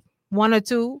few, one or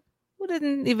two, who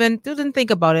didn't think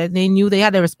about it. They knew they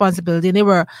had a responsibility and they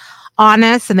were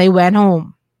honest and they went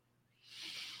home.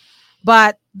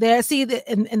 But there,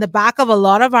 in the back of a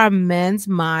lot of our men's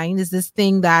mind is this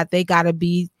thing that they gotta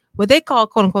be what they call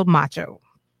quote unquote macho.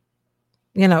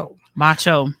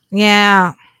 Macho.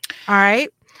 Yeah. All right.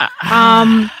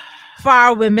 For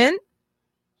our women,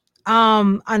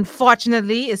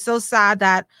 unfortunately, it's so sad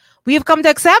that we have come to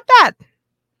accept that.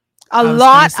 A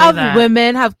lot of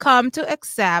women have come to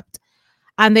accept,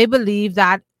 and they believe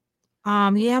that,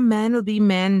 men will be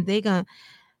men. They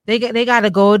gotta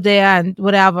go there and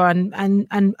whatever.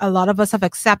 And a lot of us have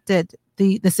accepted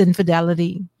this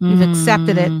infidelity. We've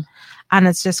accepted it, and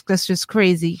it's just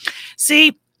crazy.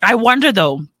 See, I wonder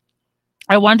though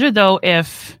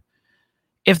if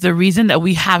the reason that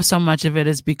we have so much of it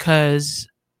is because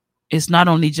it's not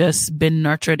only just been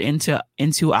nurtured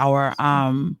into our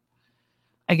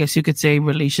I guess you could say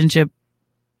relationship,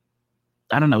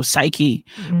 I don't know, psyche.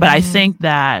 But I think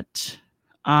that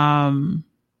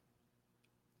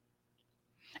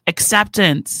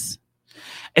acceptance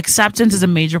is a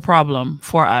major problem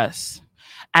for us.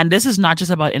 And this is not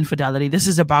just about infidelity. This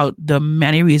is about the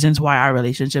many reasons why our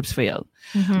relationships fail.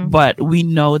 But we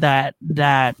know that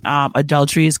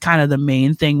adultery is kind of the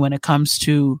main thing when it comes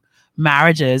to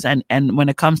marriages and when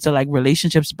it comes to like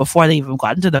relationships before they even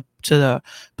got into the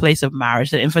place of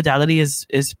marriage. The infidelity is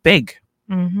big.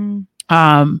 And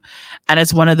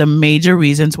it's one of the major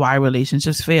reasons why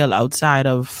relationships fail outside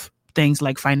of things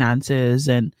like finances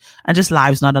and just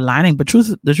lives not aligning. But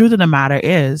the truth of the matter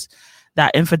is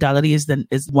that infidelity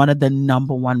is one of the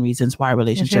number one reasons why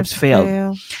relationships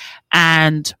fail.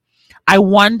 And I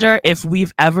wonder if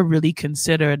we've ever really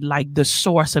considered like the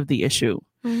source of the issue.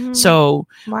 So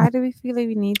why do we feel like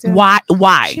we need to? Why?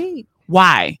 Cheat?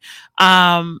 Why?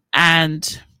 I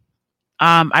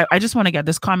just want to get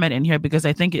this comment in here because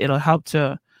I think it'll help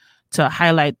to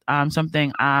highlight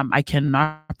something. I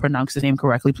cannot pronounce the name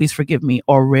correctly. Please forgive me.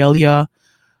 Aurelia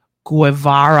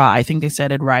Guevara, I think they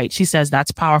said it right. She says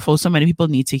that's powerful. So many people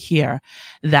need to hear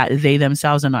that they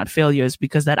themselves are not failures,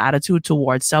 because that attitude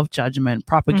towards self-judgment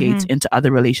propagates into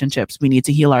other relationships. We need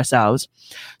to heal ourselves.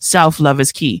 Self-love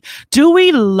is key. Do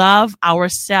we love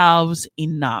ourselves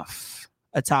enough,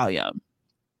 Italia?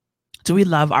 Do we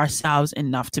love ourselves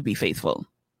enough to be faithful?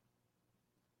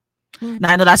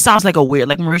 Now, I know that sounds like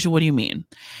Mericha, what do you mean?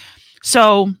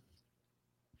 So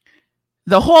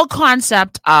the whole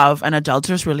concept of an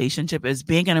adulterous relationship is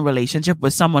being in a relationship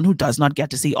with someone who does not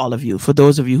get to see all of you. For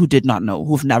those of you who did not know,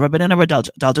 who've never been in an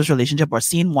adulterous relationship or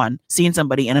seen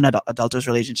somebody in an adulterous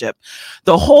relationship,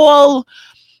 the whole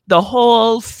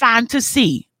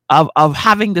fantasy of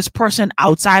having this person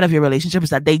outside of your relationship is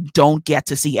that they don't get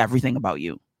to see everything about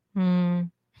you.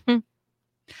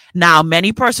 Now,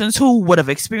 many persons who would have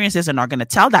experienced this are not going to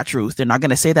tell that truth. They're not going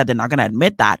to say that. They're not going to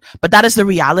admit that. But that is the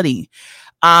reality.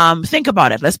 Think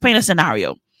about it. Let's paint a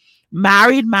scenario.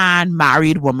 Married man,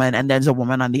 married woman, and there's a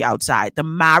woman on the outside. The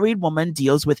married woman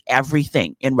deals with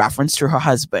everything in reference to her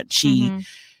husband. She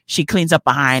She cleans up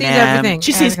behind Sees him. everything,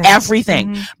 She sees everything.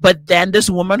 everything. Mhm. But then this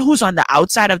woman who's on the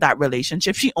outside of that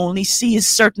relationship, she only sees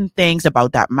certain things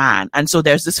about that man. And so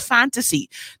there's this fantasy.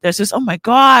 There's this, oh my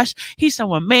gosh, he's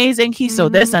so amazing. He's so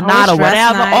this and Always that or dressed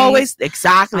whatever. nice. Always,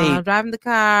 exactly. Driving the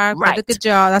car, Right. right. A good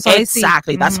job. That's all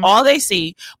Exactly. they see. That's all they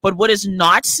see. But what is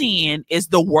not seen is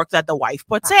the work that the wife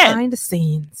puts in. Behind the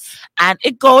scenes. And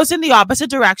it goes in the opposite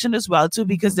direction as well, too,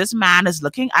 because this man is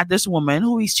looking at this woman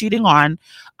who he's cheating on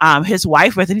his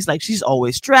wife with, and he's like, she's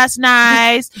always dressed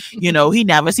nice. You know, he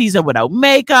never sees her without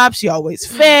makeup. She always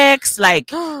fixed. Like,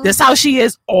 this how she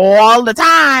is all the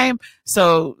time.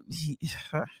 So,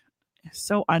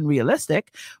 so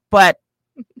unrealistic, but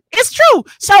it's true.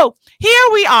 So here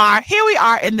we are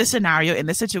in this scenario, in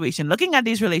this situation, looking at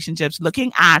these relationships,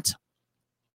 looking at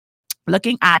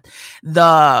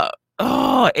the,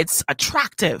 it's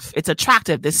attractive. It's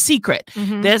attractive. This secret,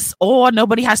 this,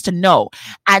 nobody has to know.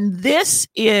 And this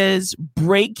is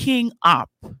breaking up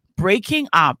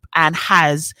and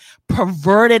has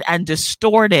perverted and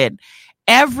distorted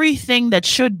everything that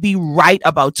should be right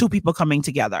about two people coming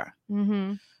together.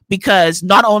 Because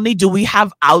not only do we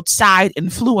have outside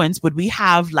influence, but we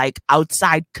have like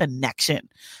outside connection.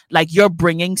 Like you're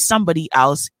bringing somebody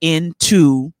else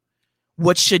into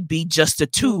what should be just the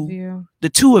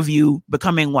two of you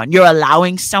becoming one. You're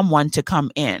allowing someone to come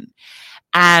in.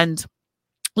 And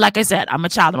like I said, I'm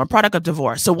a product of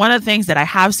divorce. So one of the things that I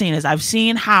have seen is I've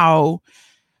seen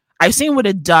what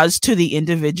it does to the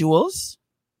individuals,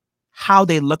 how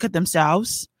they look at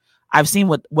themselves. I've seen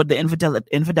what the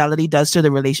infidelity does to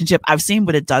the relationship. I've seen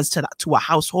what it does to a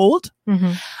household.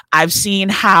 I've seen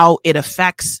how it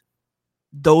affects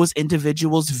those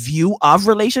individuals' view of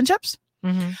relationships.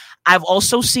 I've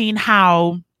also seen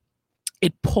how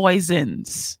it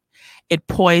poisons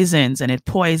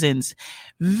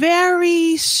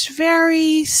very,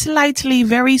 very slightly,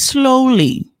 very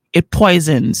slowly. It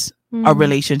poisons a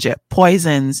relationship,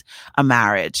 poisons a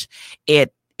marriage.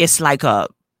 It's like a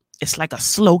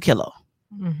slow killer.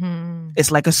 It's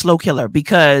like a slow killer,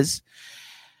 because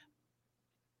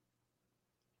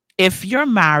if you're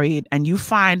married and you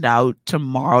find out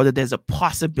tomorrow that there's a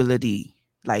possibility,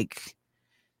 like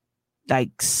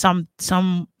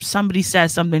somebody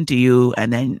says something to you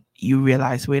and then you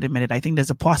realize, wait a minute, I think there's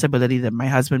a possibility that my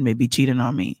husband may be cheating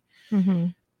on me.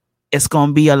 It's going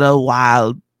to be a little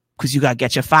while, because you got to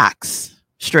get your facts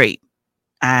straight,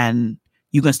 and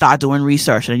you can start doing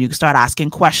research, and you can start asking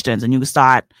questions, and you can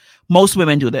start, most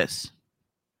women do this,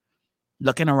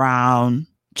 looking around,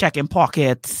 checking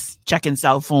pockets, checking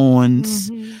cell phones,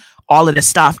 all of this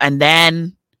stuff. And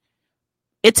then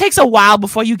it takes a while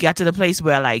before you get to the place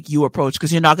where like you approach,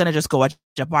 because you're not going to just go at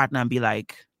your partner and be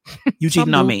like, you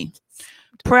cheating on me.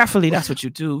 Prayerfully, that's what you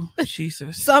do.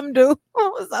 Jesus. Some do.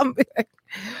 Some be like,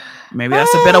 maybe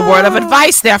that's a bit of word of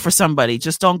advice there for somebody.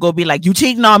 Just don't go be like, you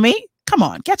cheating on me. Come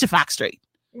on, get your facts straight.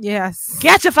 Yes.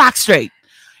 Get your facts straight.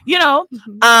 You know,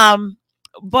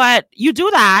 but you do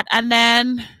that, and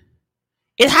then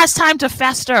it has time to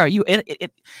fester. You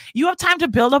have time to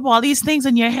build up all these things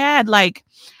in your head, like,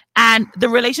 and the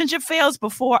relationship fails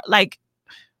before, like,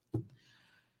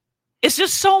 it's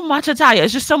just so much, Italia.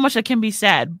 It's just so much that can be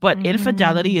said. But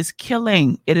infidelity is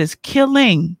killing. It is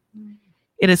killing.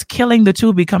 It is killing the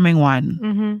two becoming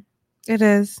one. It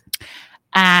is.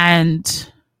 And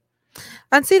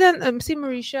see,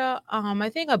 Mericha, I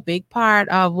think a big part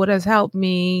of what has helped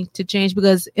me to change,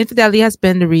 because infidelity has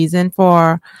been the reason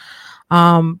for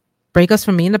breakups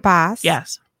for me in the past.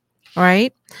 Yes.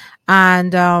 Right.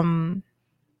 And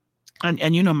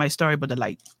you know my story about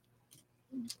the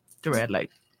red light.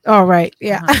 Oh, right.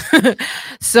 Yeah.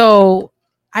 So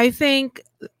I think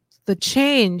the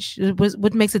change was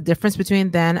what makes a difference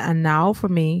between then and now for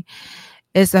me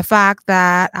is the fact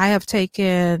that I have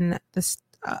taken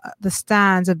the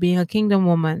stance of being a kingdom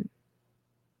woman.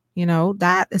 You know,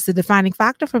 that is the defining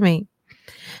factor for me,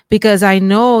 because I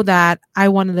know that I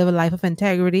want to live a life of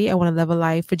integrity. I want to live a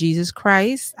life for Jesus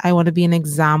Christ. I want to be an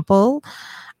example,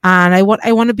 and I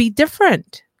want to be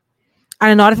different.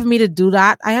 And in order for me to do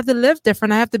that, I have to live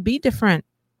different. I have to be different.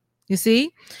 You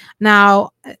see?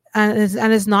 Now, and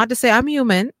it's not to say I'm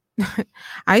human.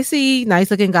 I see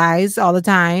nice looking guys all the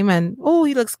time and, oh,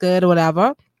 he looks good or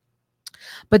whatever.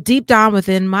 But deep down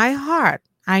within my heart,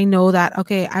 I know that,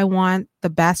 okay, I want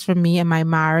the best for me and my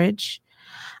marriage,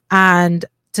 and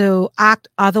to act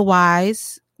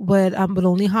otherwise would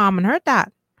only harm and hurt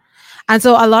that. And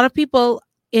so a lot of people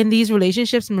in these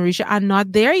relationships, Mericha, are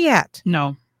not there yet.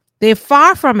 No. They're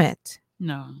far from it.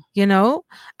 No. You know?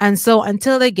 And so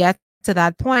until they get to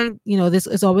that point, this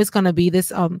is always going to be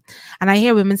this, and I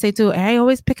hear women say too, I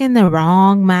always picking the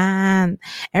wrong man.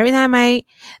 Every time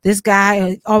this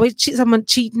guy always someone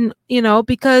cheating,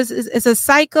 because it's a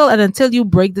cycle. And until you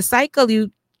break the cycle,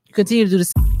 you continue to do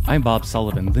this. I'm Bob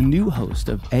Sullivan, the new host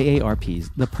of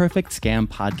AARP's The Perfect Scam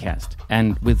podcast.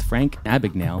 And with Frank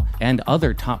Abagnale and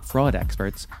other top fraud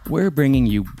experts, we're bringing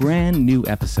you brand new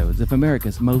episodes of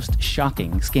America's most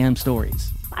shocking scam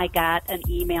stories. I got an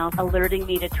email alerting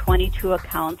me to 22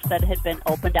 accounts that had been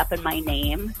opened up in my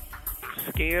name.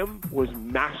 Scam was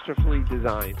masterfully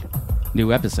designed.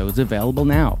 New episodes available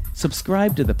now.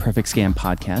 Subscribe to the Perfect Scam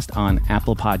podcast on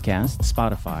Apple Podcasts,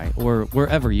 Spotify, or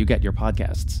wherever you get your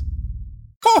podcasts.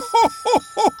 Ho, ho, ho,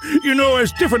 ho.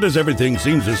 As different as everything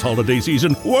seems this holiday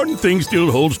season, one thing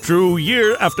still holds true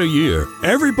year after year.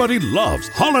 Everybody loves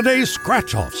holiday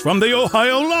scratch-offs from the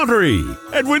Ohio Lottery.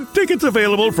 And with tickets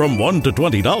available from $1 to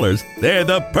 $20, they're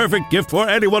the perfect gift for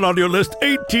anyone on your list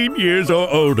 18 years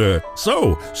or older.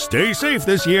 So, stay safe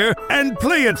this year and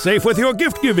play it safe with your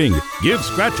gift giving. Give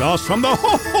scratch-offs from the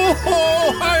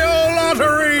Ohio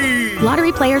Lottery!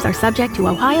 Lottery players are subject to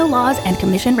Ohio laws and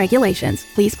commission regulations.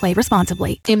 Please play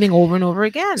responsibly. Thing over and over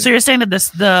again. So you're saying that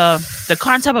the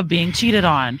concept of being cheated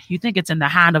on, you think it's in the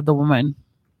hand of the woman?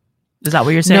 Is that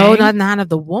what you're saying? No, not in the hand of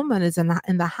the woman. It's in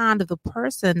the hand of the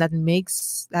person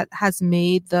that has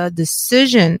made the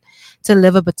decision to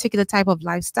live a particular type of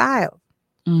lifestyle.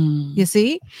 You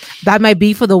see, that might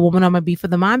be for the woman or might be for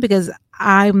the man, because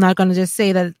I'm not going to just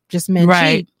say that just men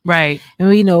cheat. Right. And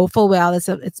we know full well it's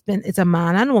a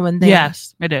man and woman thing.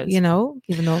 Yes, it is. Even though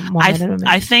more men and women.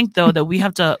 I think though that we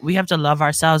have to love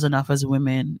ourselves enough as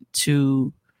women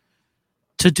to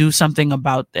do something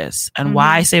about this. And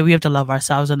why I say we have to love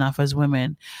ourselves enough as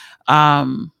women,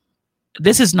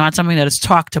 this is not something that is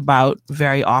talked about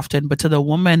very often, but to the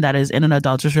woman that is in an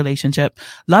adulterous relationship,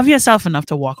 love yourself enough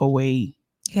to walk away.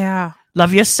 Yeah.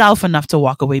 Love yourself enough to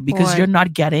walk away, because you're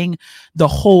not getting the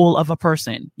whole of a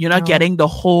person. You're not getting the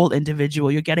whole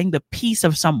individual. You're getting the piece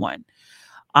of someone.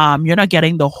 You're not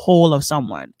getting the whole of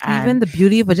someone. And even the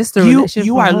beauty of it, just the relationship.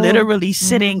 You are literally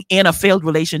sitting in a failed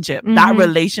relationship. That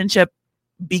relationship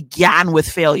began with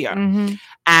failure.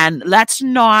 And let's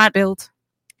not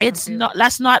let's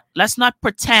not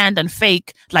pretend and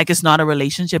fake like it's not a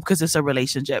relationship, because it's a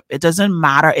relationship. It doesn't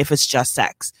matter if it's just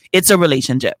sex. It's a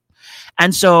relationship.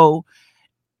 And so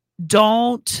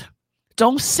don't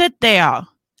sit there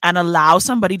and allow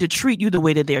somebody to treat you the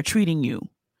way that they're treating you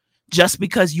just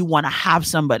because you want to have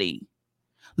somebody.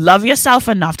 Love yourself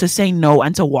enough to say no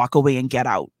and to walk away and get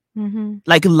out.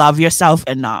 Like, love yourself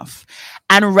enough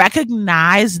and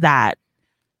recognize that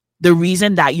the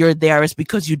reason that you're there is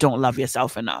because you don't love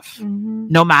yourself enough.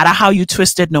 No matter how you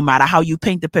twist it, no matter how you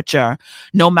paint the picture,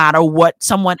 no matter what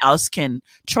someone else can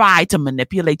try to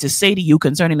manipulate to say to you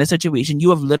concerning the situation,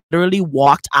 you have literally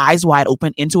walked eyes wide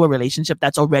open into a relationship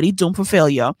that's already doomed for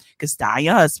failure, because die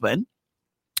your husband,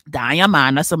 die your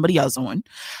man, or somebody else on.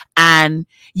 And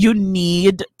you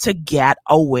need to get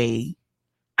away,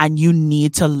 and you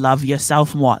need to love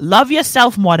yourself more. Love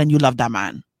yourself more than you love that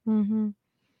man.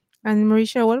 And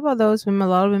Mericha, what about those women? A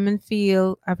lot of women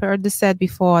feel, I've heard this said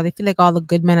before, they feel like all the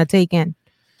good men are taken.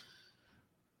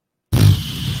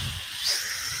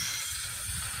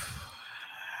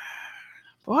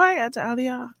 Boy,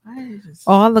 Italia.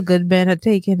 All the good men are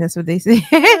taken. That's what they say.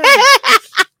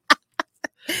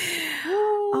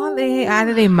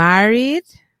 Either they married,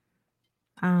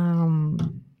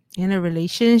 in a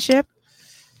relationship.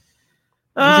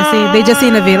 They just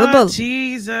ain't available.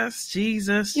 Jesus.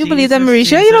 You believe that,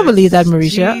 Mericha? You don't believe that,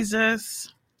 Mericha?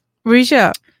 Jesus.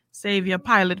 Mericha. Savior,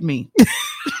 pilot me.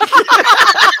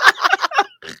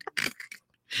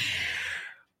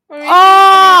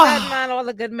 That man, all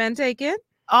the good men taken?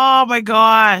 Oh my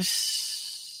gosh.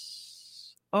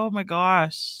 No,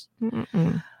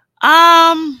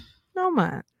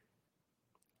 man.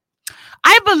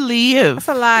 I believe that's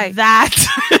a lie.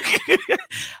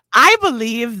 I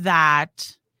believe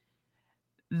that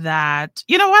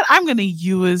you know what, I'm gonna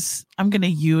use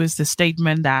the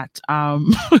statement that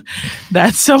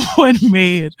that someone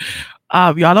made.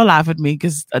 Y'all don't laugh at me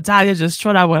because Italia just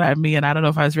threw that one at me, and I don't know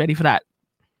if I was ready for that.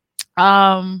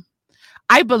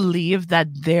 I believe that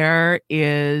there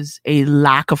is a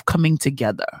lack of coming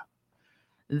together,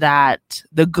 that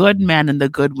the good men and the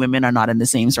good women are not in the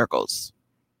same circles.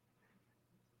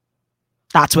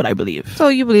 That's what I believe. So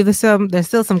you believe there's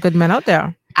still some good men out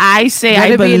there? I say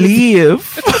I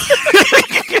believe.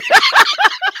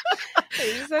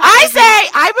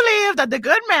 I believe that the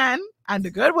good men and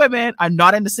the good women are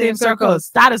not in the same circles.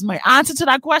 That is my answer to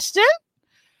that question.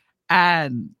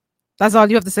 And That's all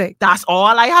you have to say. That's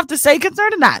all I have to say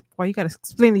concerning that. Well, you gotta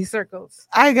explain these circles.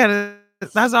 That's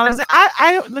all I'm saying.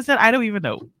 I listen, I don't even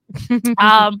know.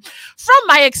 From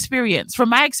my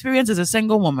experience as a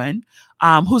single woman,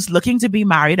 who's looking to be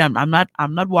married, I'm not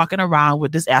walking around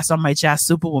with this ass on my chest,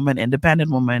 superwoman, independent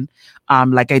woman,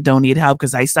 like I don't need help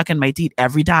because I suck in my teeth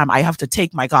every time I have to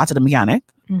take my car to the mechanic.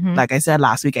 Mm-hmm. Like I said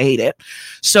last week, I hate it.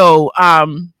 So,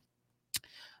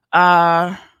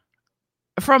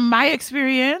 from my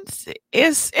experience,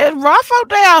 it's rough out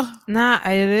there. Nah,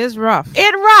 it is rough.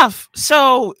 It's rough.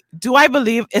 So, do I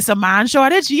believe it's a man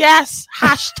shortage? Yes.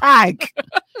 Hashtag.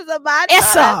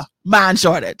 It's a man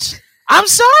shortage. I'm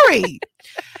sorry.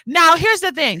 Now, here's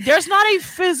the thing. There's not a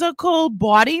physical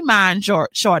body man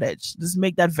shortage. Let's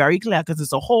make that very clear because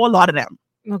there's a whole lot of them.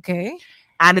 Okay.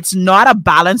 And it's not a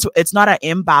balance. It's not an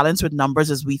imbalance with numbers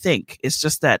as we think. It's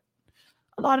just that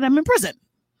a lot of them in prison.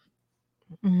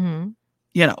 Mm-hmm.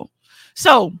 You know,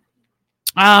 so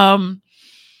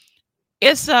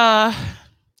it's a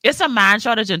man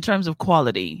shortage in terms of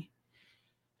quality,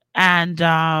 and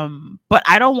but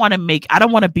I don't want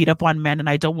to beat up on men, and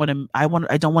I don't want to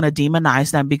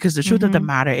demonize them because the truth of the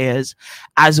matter is,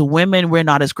 as women, we're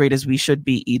not as great as we should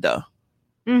be either.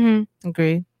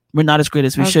 Agreed. We're not as great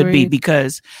as we should be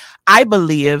because I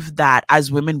believe that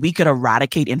as women we could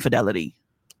eradicate infidelity.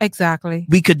 Exactly.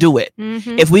 We could do it.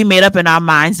 If we made up in our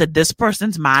minds that this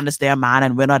person's man is their man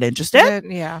and we're not interested,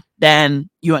 then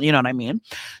you know what I mean?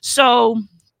 So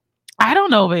I don't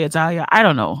know, Italia. I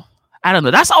don't know.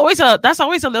 That's always a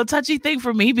little touchy thing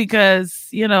for me because,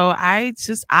 you know, I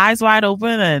just eyes wide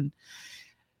open and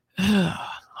Lord.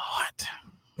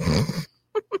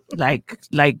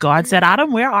 like God said,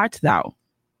 Adam, where art thou?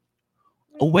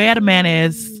 Where the man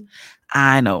is,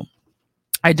 I know.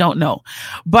 I don't know.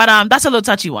 But that's a little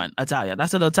touchy one, Italia.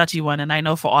 That's a little touchy one. And I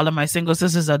know for all of my single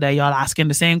sisters out there, y'all asking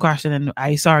the same question. And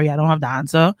I don't have the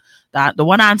answer. The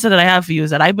one answer that I have for you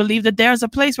is that I believe that there's a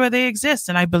place where they exist.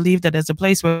 And I believe that there's a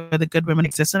place where the good women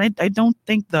exist. And I don't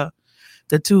think the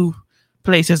two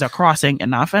places are crossing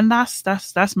enough. And that's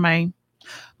my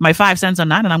 5 cents on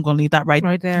that. And I'm going to leave that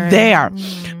right there.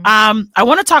 I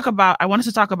want us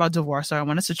to talk about divorce. So I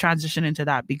want us to transition into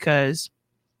that because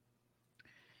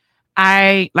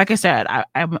like I said,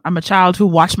 I'm a child who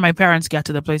watched my parents get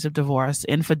to the place of divorce.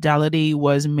 Infidelity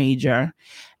was major.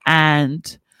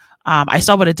 And I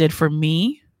saw what it did for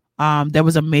me. There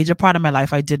was a major part of my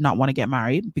life I did not want to get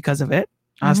married because of it.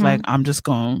 I was like, I'm just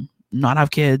going to not have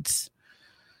kids.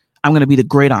 I'm going to be the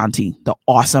great auntie, the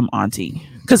awesome auntie.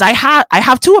 Because I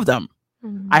have two of them.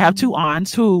 I have two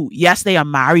aunts who, yes, they are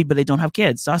married, but they don't have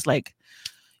kids. So I was like,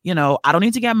 you know, I don't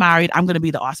need to get married. I'm going to be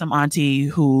the awesome auntie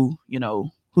who, you know,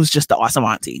 who's just the awesome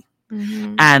auntie.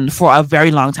 And for a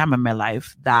very long time in my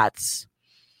life, that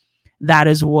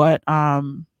is what,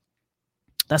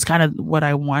 that's kind of what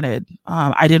I wanted.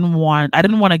 I didn't want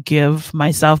to give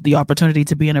myself the opportunity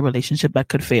to be in a relationship that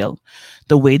could fail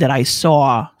the way that I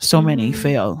saw so many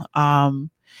fail. And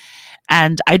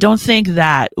I don't think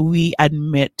that we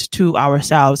admit to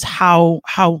ourselves how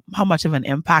much of an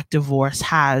impact divorce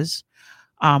has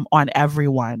on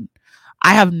everyone.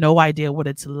 I have no idea what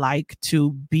it's like to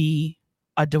be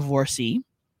a divorcee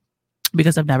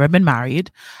because I've never been married.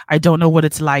 I don't know what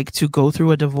it's like to go through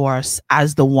a divorce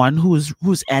as the one who's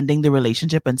ending the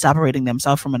relationship and separating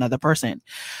themselves from another person.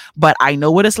 But I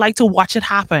know what it's like to watch it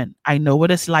happen. I know what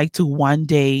it's like to one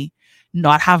day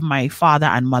not have my father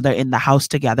and mother in the house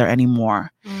together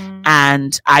anymore.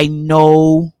 And I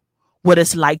know what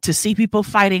it's like to see people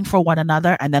fighting for one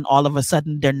another and then all of a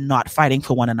sudden they're not fighting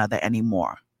for one another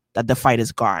anymore. That the fight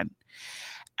is gone.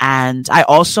 And I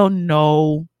also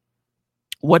know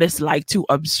what it's like to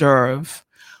observe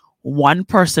one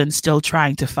person still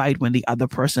trying to fight when the other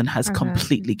person has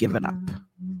completely given up.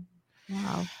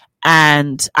 Wow.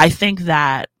 And I think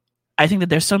that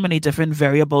there's so many different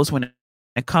variables when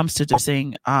it comes to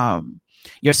divorcing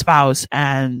your spouse.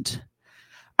 And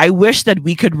I wish that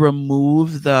we could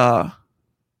remove the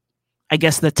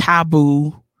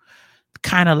taboo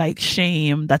kind of like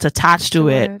shame that's attached to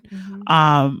it.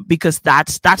 Because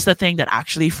that's the thing that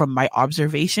actually, from my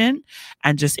observation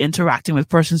and just interacting with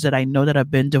persons that I know that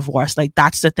have been divorced, like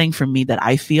that's the thing for me that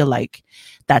I feel like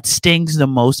that stings the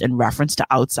most in reference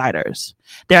to outsiders.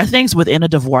 There are things within a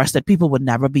divorce that people would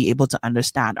never be able to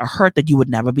understand, or hurt that you would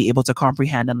never be able to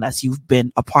comprehend unless you've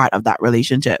been a part of that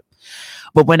relationship.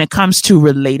 But when it comes to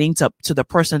relating to the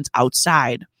person's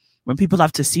outside, when people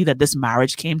have to see that this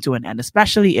marriage came to an end,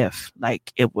 especially if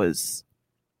like it was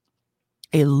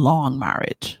a long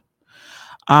marriage,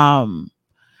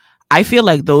 I feel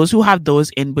like those who have those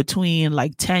in between,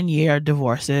 like 10-year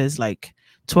divorces, like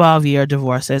 12-year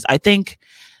divorces, I think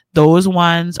those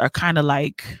ones are kind of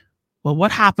like, well,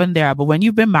 what happened there? But when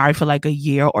you've been married for like a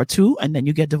year or two and then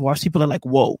you get divorced, people are like,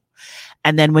 whoa.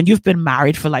 And then when you've been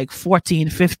married for like 14,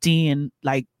 15,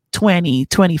 like 20,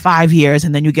 25 years,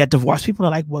 and then you get divorced, people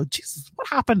are like, well, Jesus, what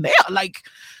happened there? Like,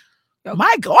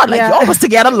 my God, like y'all was to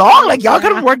get along, like y'all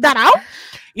couldn't work that out,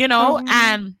 you know?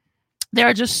 And there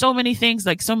are just so many things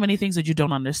that you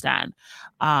don't understand.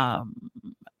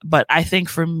 But I think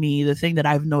for me, the thing that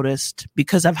I've noticed,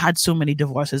 because I've had so many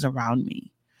divorces around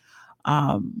me,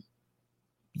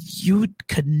 you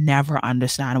could never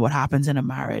understand what happens in a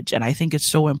marriage. And I think it's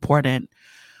so important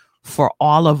for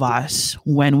all of us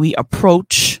when we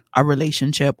approach a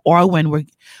relationship, or when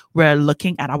we're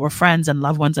looking at our friends and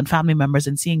loved ones and family members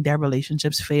and seeing their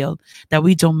relationships fail, that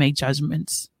we don't make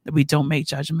judgments,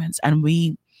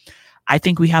 And I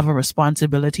think we have a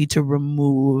responsibility to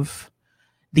remove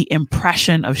the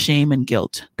impression of shame and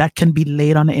guilt that can be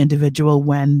laid on an individual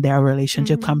when their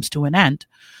relationship comes to an end.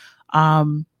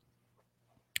 Don't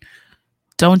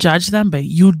judge them, but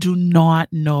you do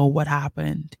not know what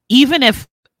happened. Even if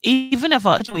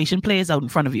a situation plays out in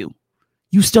front of you,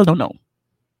 you still don't know.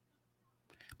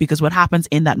 Because what happens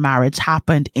in that marriage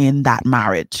happened in that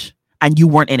marriage, and you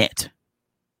weren't in it.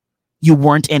 You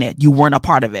weren't in it. You weren't a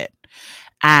part of it.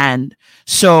 And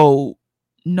so,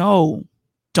 no,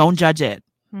 don't judge it.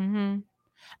 And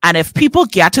if people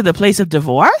get to the place of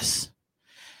divorce,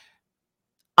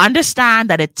 understand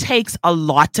that it takes a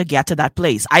lot to get to that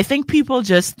place. I think people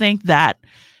just think that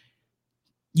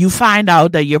you find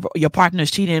out that your partner's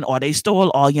cheating, or they stole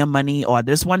all your money, or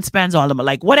this one spends all the money,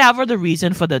 like whatever the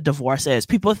reason for the divorce is.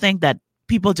 People think that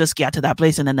people just get to that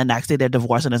place and then the next day they're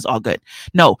divorced and it's all good.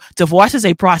 No, divorce is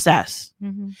a process.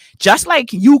 Just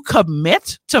like you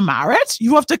commit to marriage,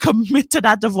 you have to commit to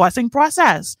that divorcing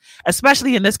process.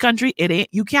 Especially in this country,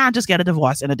 you can't just get a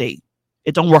divorce in a day.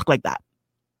 It don't work like that.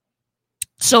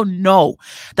 So know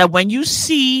that when you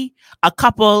see a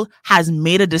couple has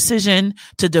made a decision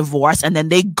to divorce, and then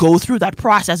they go through that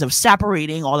process of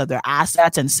separating all of their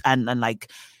assets and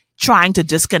like trying to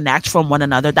disconnect from one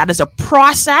another, that is a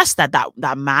process that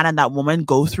man and that woman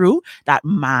go through,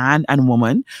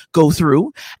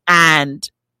 and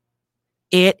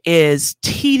it is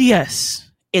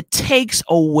tedious. It takes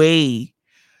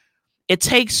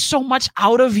so much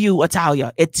out of you,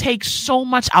 Italia. It takes so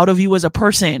much out of you as a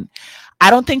person. I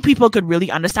don't think people could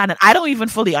really understand it. I don't even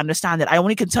fully understand it. I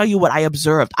only can tell you what I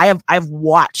observed. I've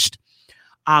watched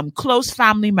close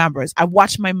family members. I've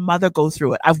watched my mother go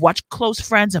through it. I've watched close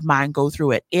friends of mine go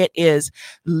through it. It is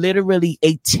literally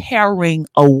a tearing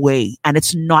away, and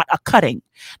it's not a cutting.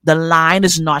 The line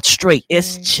is not straight.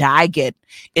 It's jagged.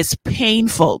 It's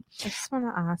painful. I just want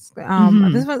to ask,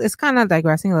 this one is kind of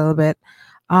digressing a little bit.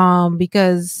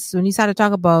 Because when you started to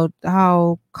talk about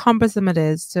how cumbersome it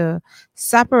is to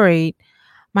separate,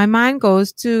 my mind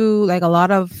goes to like a lot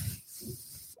of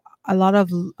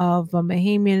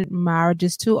Bahamian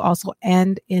marriages too also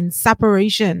end in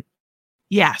separation.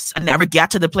 Yes, and never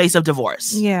get to the place of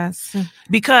divorce. Yes,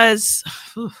 because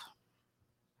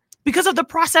of the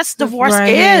process divorce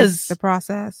is. The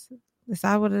process. Is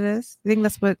that what it is? I think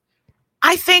that's what.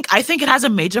 I think it has a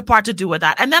major part to do with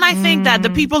that. And then I think that the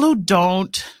people who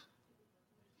don't.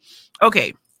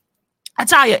 Okay, I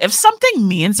tell you, if something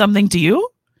means something to you,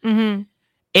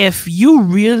 if you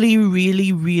really,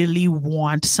 really, really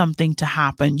want something to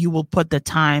happen, you will put the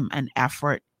time and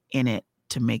effort in it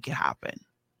to make it happen.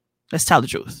 Let's tell the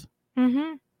truth.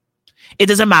 It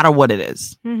doesn't matter what it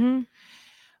is. Your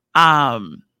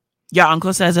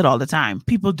uncle says it all the time.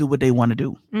 People do what they want to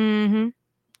do.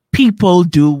 People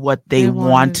do what they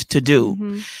want to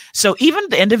do. So even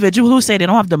the individual who say they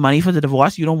don't have the money for the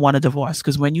divorce, you don't want a divorce,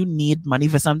 because when you need money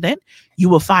for something, you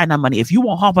will find that money. If you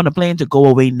won't hop on a plane to go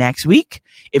away next week,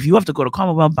 if you have to go to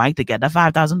Commonwealth Bank to get that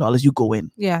 $5,000, you go in.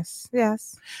 Yes.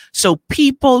 So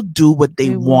people do what they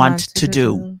want to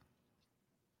do.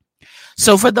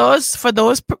 So for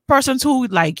those persons who,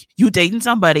 like, you dating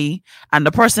somebody and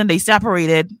the person they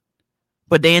separated,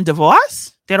 but they in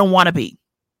divorce, they don't want to be.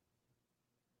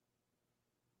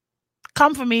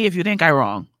 Come for me if you think I'm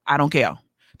wrong. I don't care.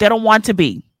 They don't want to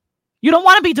be. You don't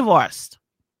want to be divorced.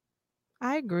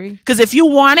 I agree. Because if you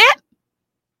want it,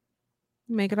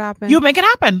 make it happen. You make it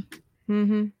happen.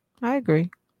 I agree.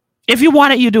 If you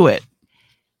want it, you do it.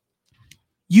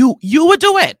 You would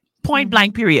do it. Point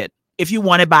blank, period. If you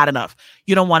want it bad enough.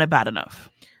 You don't want it bad enough.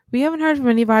 We haven't heard from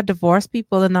any of our divorced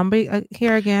people. The number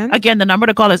here again. Again, the number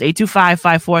to call is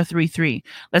 825-5433.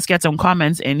 Let's get some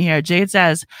comments in here. Jade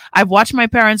says, I've watched my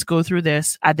parents go through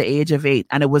this at the age of 8,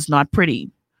 and it was not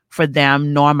pretty for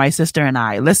them, nor my sister and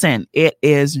I. Listen, it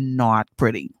is not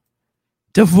pretty.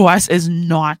 Divorce is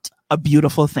not a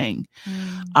beautiful thing.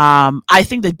 I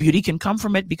think that beauty can come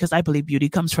from it because I believe beauty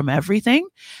comes from everything.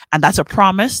 And that's a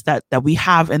promise that we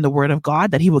have in the word of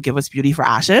God, that he will give us beauty for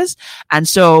ashes. And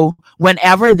so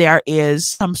whenever there is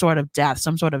some sort of death,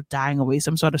 some sort of dying away,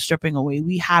 some sort of stripping away,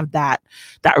 we have that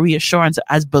reassurance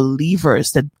as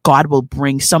believers that God will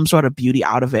bring some sort of beauty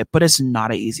out of it. But it's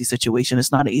not an easy situation.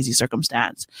 It's not an easy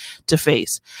circumstance to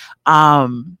face. I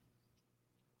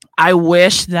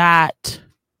wish that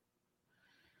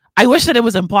it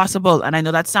was impossible. And I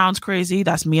know that sounds crazy.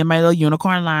 That's me and my little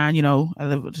unicorn line. You know, I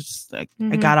live just like,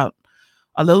 I got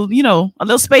a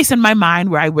little space in my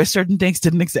mind where I wish certain things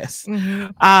didn't exist.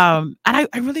 And I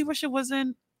really wish it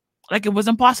wasn't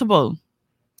possible.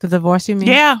 The divorce, you mean?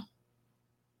 Yeah.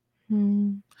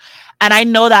 And I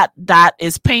know that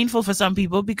is painful for some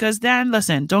people because then,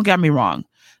 listen, don't get me wrong.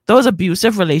 Those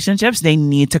abusive relationships, they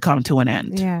need to come to an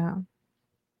end. Yeah.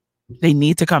 They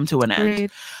need to come to an end.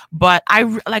 Great. But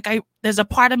there's a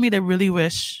part of me that really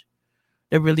wish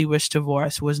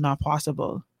divorce was not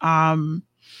possible.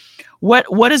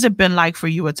 What has it been like for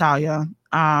you, Italia,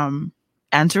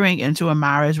 entering into a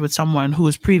marriage with someone who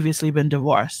has previously been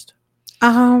divorced?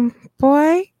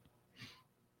 Boy,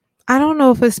 I don't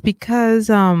know if it's because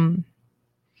the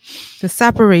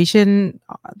separation,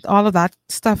 all of that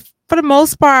stuff, for the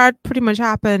most part, pretty much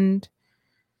happened,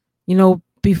 well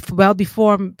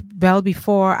before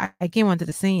I came onto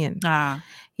the scene.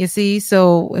 You see,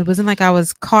 so it wasn't like I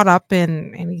was caught up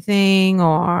in anything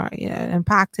or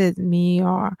impacted me,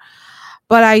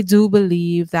 but I do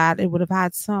believe that it would have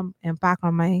had some impact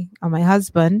on my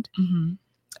husband.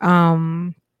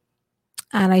 And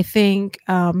I think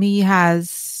he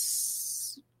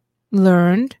has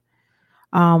learned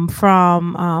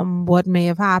from what may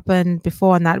have happened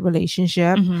before in that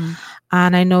relationship.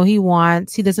 And I know he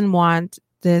doesn't want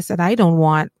this, and I don't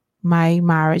want my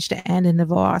marriage to end in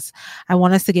divorce. I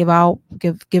want us to give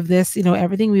this,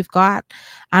 everything we've got.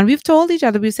 And we've told each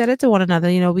other, we've said it to one another,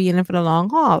 we in it for the long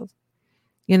haul.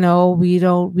 We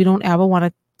don't ever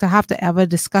want to have to ever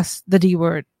discuss the D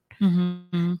word.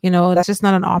 That's just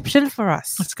not an option for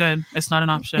us. That's good. It's not an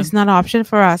option. It's not an option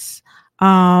for us.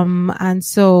 And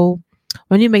so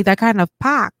when you make that kind of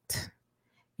pact,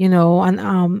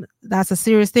 and that's a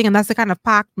serious thing, and that's the kind of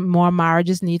pact more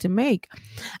marriages need to make.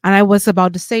 And I was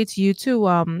about to say to you too,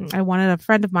 I wanted a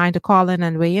friend of mine to call in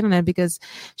and weigh in on it because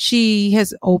she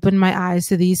has opened my eyes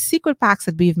to these secret pacts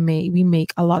that we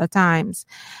make a lot of times.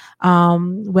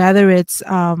 Whether it's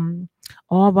oh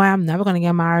boy, I'm never gonna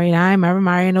get married. I'm never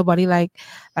marrying nobody like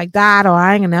that, or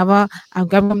I'm not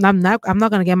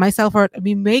gonna get myself hurt.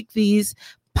 We make these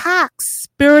pacts,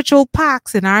 spiritual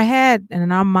pacts in our head and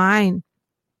in our mind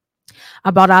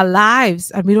about our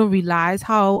lives, and we don't realize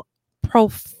how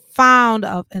profound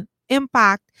of an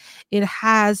impact it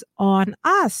has on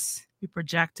us. We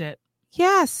project it.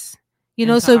 Yes.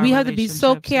 So we have to be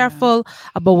so careful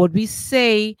about what we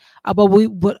say, about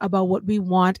what we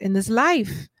want in this life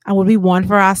and what we want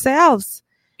for ourselves.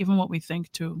 Even what we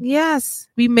think too. Yes.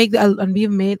 I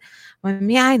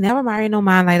never marry no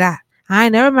man like that. I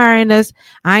never marry this.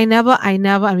 I never.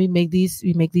 And we make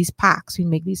these pacts. And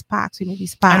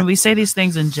we say these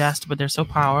things in jest, but they're so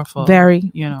powerful. Very,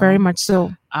 very much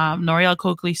so. Noriel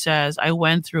Coakley says, I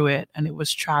went through it and it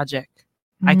was tragic.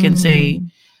 I can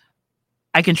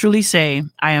truly say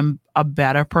I am a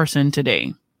better person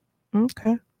today.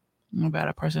 Okay. I'm a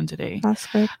better person today. That's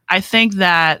good. I think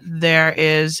that there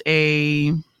is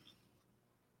not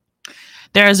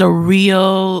a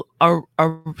real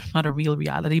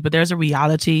reality, but there's a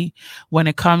reality when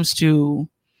it comes to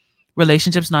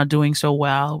relationships not doing so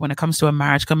well, when it comes to a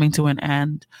marriage coming to an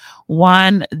end.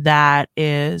 One that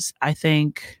is, I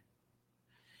think,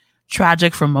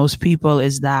 tragic for most people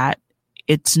is that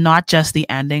it's not just the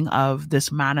ending of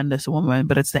this man and this woman,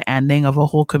 but it's the ending of a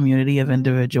whole community of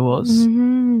individuals.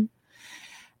 And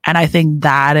I think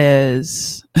that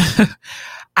is...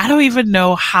 I don't even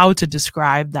know how to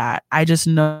describe that. I just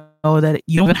know that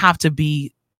you don't even have to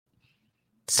be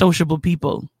sociable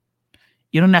people.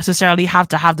 You don't necessarily have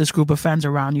to have this group of friends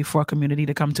around you for a community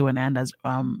to come to an end as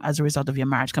a result of your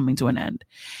marriage coming to an end.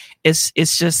 It's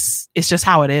just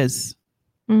how it is.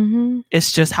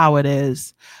 It's just how it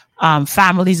is.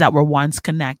 Families that were once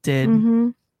connected,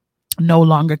 no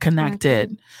longer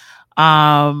connected.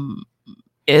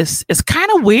 It's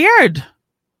kind of weird.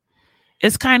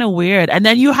 It's kind of weird. And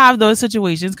then you have those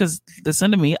situations, because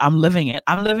listen to me, I'm living it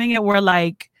where,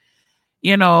 like,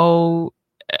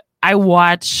 I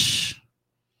watch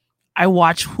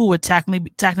who would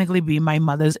technically be my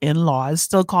mother's in-laws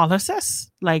still call her sis.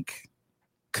 Like,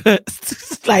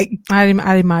 I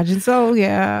imagine so.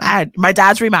 Yeah. My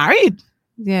dad's remarried.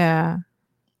 Yeah.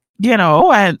 You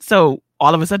know, and so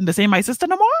all of a sudden this ain't my sister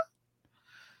no more.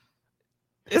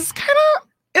 It's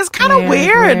kind of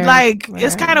weird. Like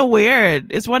it's kind of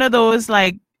weird. It's one of those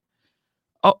like,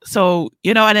 oh, so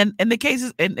you know, and in the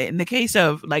case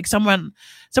of like someone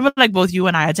like both you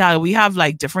and I, Italia, we have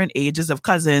like different ages of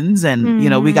cousins, and you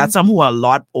know, we got some who are a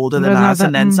lot older than us,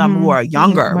 and then some who are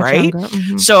younger, right?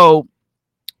 So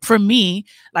for me,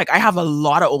 like I have a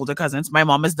lot of older cousins. My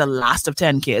mom is the last of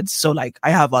 10 kids, so like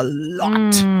I have a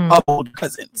lot of older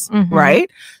cousins, right?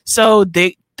 So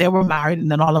they were married,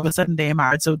 and then all of a sudden they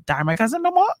married. So they're my cousin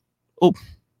no more. Oh,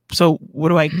 so what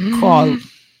do I call?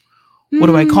 What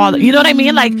do I call it? You know what I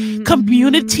mean? Like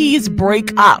communities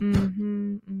break up.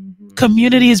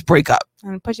 Communities break up,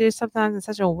 and put you sometimes in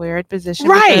such a weird position,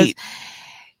 right?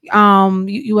 Because,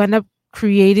 you end up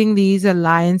creating these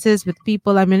alliances with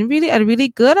people. I mean, really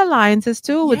good alliances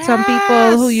too with some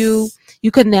people who you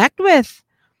connect with,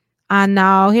 and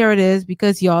now here it is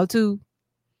because y'all two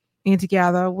ain't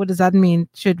together. What does that mean?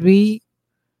 Should we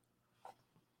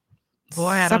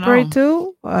separate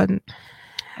too? I don't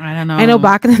know. I know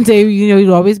back in the day, you know,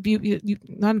 you'd always be you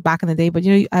not back in the day, but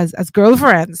you know, as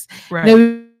girlfriends, right? You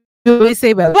know, we always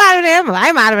say, "Well, I'm out of him.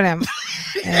 I'm out of him.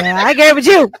 I get it with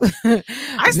you.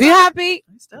 Be happy."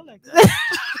 I still like that.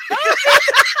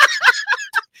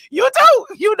 You do.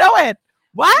 You know it.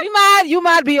 What? You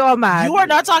mad? Be all mad. You are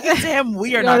not talking to him.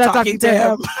 We are not talking to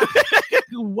him.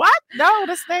 What? No,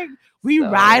 this thing. We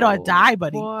ride or die,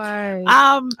 buddy. Boy.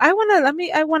 I want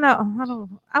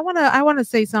to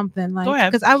say something. Like, go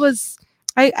ahead. Because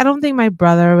I don't think my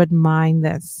brother would mind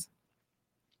this.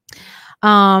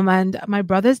 And my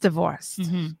brother's divorced.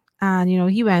 And, you know,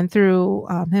 he went through,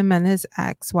 him and his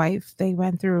ex-wife, they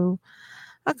went through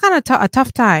a kind of a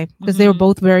tough time because they were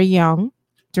both very young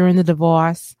during the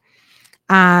divorce.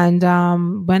 And I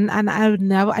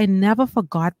never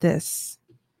forgot this.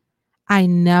 I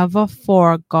never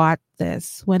forgot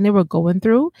this. When they were going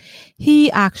through,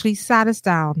 he actually sat us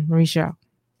down, Mericha.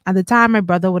 At the time, my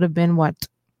brother would have been,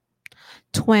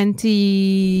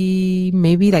 20,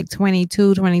 maybe like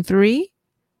 22, 23.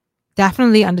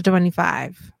 Definitely under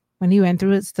 25 when he went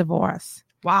through his divorce.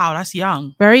 Wow, that's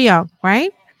young. Very young,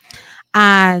 right?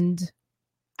 And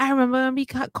I remember when he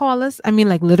called us. I mean,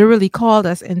 like literally called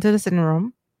us into the sitting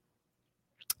room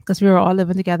because we were all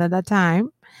living together at that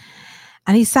time.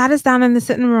 And he sat us down in the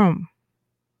sitting room.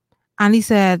 And he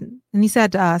said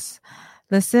to us,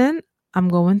 "Listen, I'm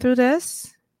going through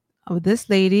this with this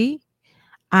lady,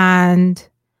 and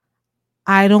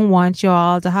I don't want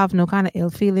y'all to have no kind of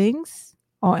ill feelings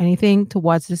or anything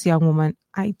towards this young woman.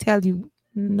 I tell you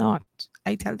not.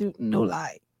 I tell you no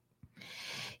lie."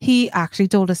 He actually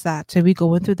told us that. So we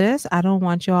going through this. I don't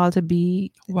want y'all to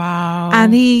be wow.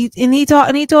 And he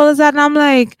told us that, and I'm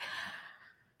like,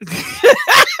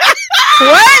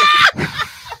 what?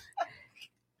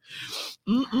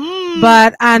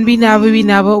 But and we never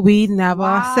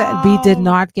wow. said, we did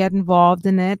not get involved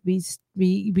in it.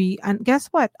 We and guess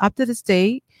what? Up to this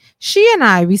day, she and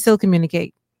I, we still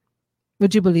communicate.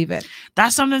 Would you believe it?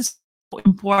 That's something so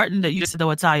important that you said,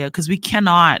 though, Italia, because we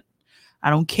cannot. I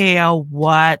don't care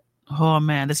what. Oh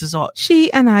man, this is all.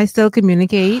 She and I still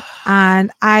communicate, and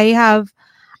I have.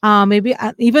 Maybe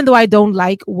even though I don't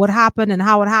like what happened and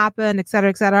how it happened, et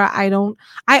cetera, I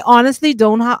honestly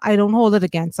don't hold it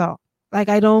against her. Like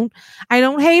I don't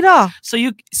hate her. So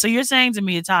you're saying to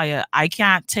me, Italia, I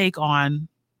can't take on.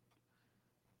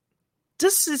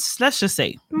 Let's just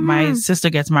say my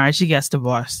sister gets married, she gets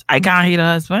divorced. I can't hate her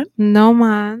husband. No,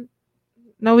 man.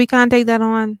 No, we can't take that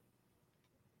on.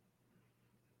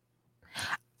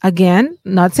 Again,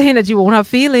 not saying that you won't have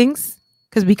feelings.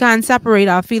 Because we can't separate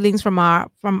our feelings from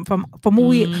who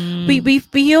we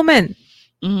human.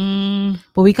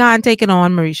 But we can't take it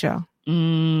on, Mericha.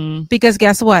 Because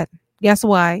guess what? Guess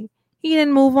why? He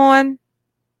didn't move on.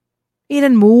 He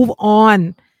didn't move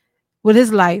on with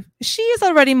his life. She has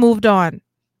already moved on.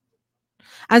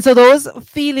 And so those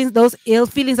feelings, those ill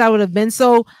feelings that would have been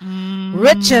so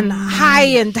rich and high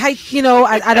and tight, you know,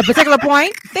 at a particular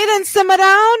point, they didn't simmer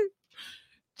down.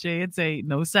 Jay, it's a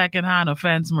no secondhand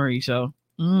offense, Mericha.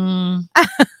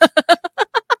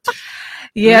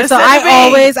 Yeah, so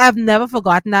I've never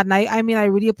forgotten that. And I mean, I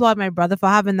really applaud my brother for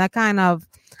having that kind of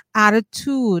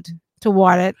attitude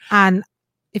toward it. And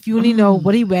if you only know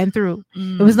what he went through,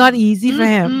 it was not easy for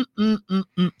him.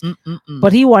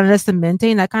 But he wanted us to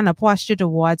maintain that kind of posture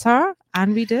towards her,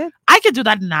 and we did. I can do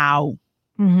that now.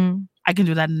 I can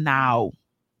do that now.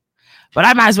 But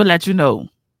I might as well let you know.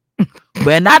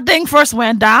 When that thing first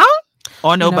went down,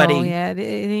 or nobody. No, yeah, it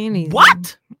ain't easy.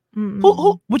 What?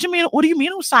 Who? What you mean? What do you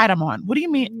mean? Whose side I'm on? What do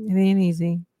you mean? It ain't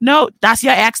easy. No, that's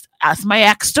your ex. That's my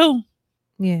ex too.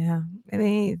 Yeah, it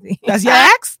ain't easy. That's your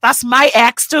ex? That's my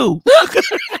ex too.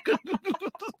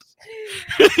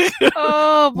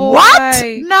 Oh boy. What?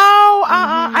 No,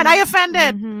 and I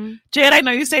offended. Jade, I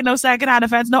know you say no secondhand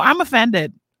offense. No, I'm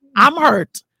offended. I'm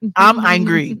hurt. I'm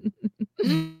angry.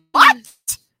 What?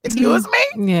 Excuse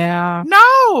me? Yeah.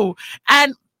 No.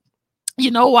 And you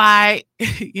know why?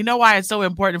 You know why it's so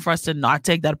important for us to not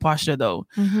take that posture, though.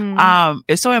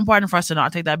 It's so important for us to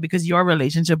not take that because your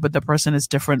relationship with the person is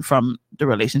different from the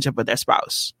relationship with their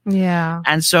spouse. Yeah.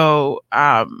 And so,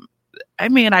 I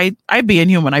mean, I being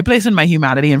human, I place in my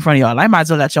humanity in front of y'all. I might as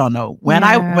well let y'all know when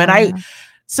I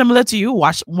similar to you,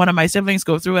 watch one of my siblings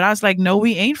go through it. I was like, no,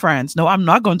 we ain't friends. No, I'm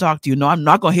not going to talk to you. No, I'm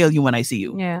not going to hail you when I see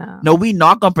you. Yeah. No, we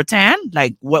not going to pretend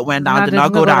like what went down did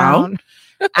not go down.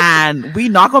 And we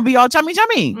not going to be all chummy.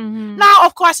 Now,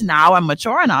 of course, now I'm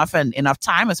mature enough and enough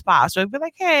time has passed. So I'd be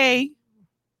like, hey,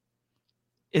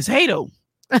 it's Hato.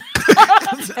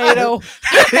 Hato.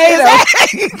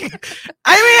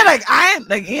 I mean, like, I ain't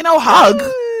like, ain't no hug.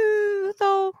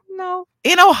 No.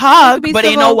 Ain't no hug, but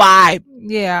ain't no vibe.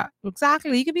 Yeah,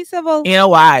 exactly. You can be civil. Ain't no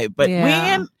vibe, but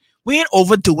we ain't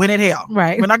overdoing it here.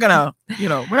 Right. We're not gonna,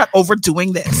 we're not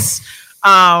overdoing this.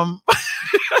 No,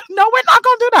 we're not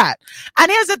gonna do that.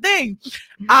 And here's the thing.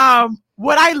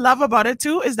 What I love about it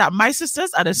too is that my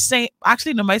sisters are the same.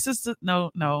 Actually, no, my sisters,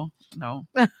 no.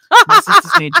 My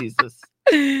sisters need Jesus.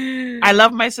 I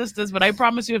love my sisters, but I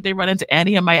promise you, if they run into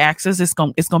any of my exes, it's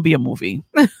gonna be a movie.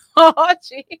 Oh,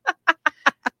 gee.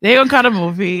 They're gonna cut a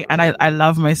movie, and I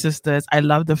love my sisters. I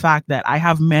love the fact that I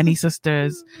have many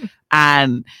sisters,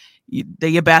 and they're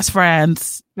your best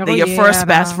friends. They're your first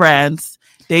best friends.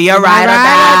 They're your ride or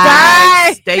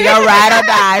die. They're your ride or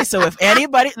die. So if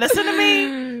anybody, listen to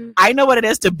me, I know what it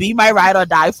is to be my ride or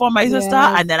die for my sister,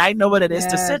 and then I know what it is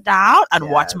to sit down and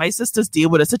watch my sisters deal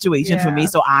with a situation for me,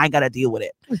 so I ain't gotta deal with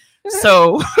it.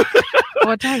 So,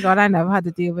 oh, thank God, I never had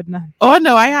to deal with none. Oh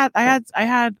no, I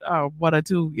had one or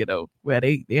two, where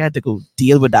they had to go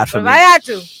deal with that for me. I had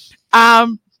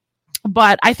to.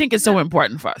 But I think it's so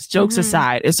important for us. Jokes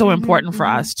aside, it's so important for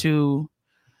us to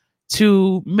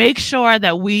make sure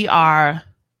that we are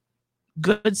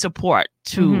good support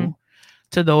to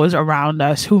those around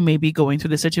us who may be going through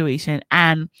the situation.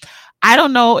 And I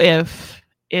don't know if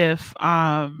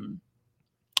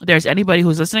there's anybody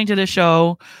who's listening to the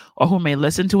show or who may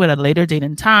listen to it at a later date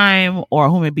and time, or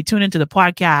who may be tuned into the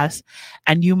podcast,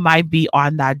 and you might be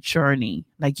on that journey.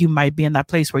 Like you might be in that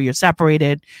place where you're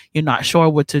separated, you're not sure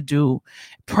what to do.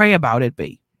 Pray about it,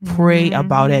 babe. Pray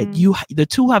about it. The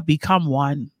two have become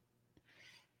one.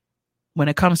 When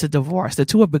it comes to divorce, the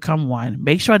two have become one.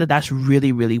 Make sure that that's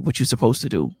really, really what you're supposed to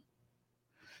do.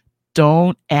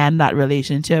 Don't end that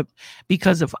relationship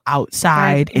because of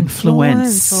outside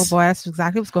influence. Oh boy, that's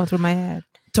exactly what's going through my head.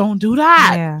 Don't do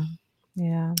that.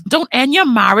 Yeah. Don't end your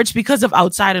marriage because of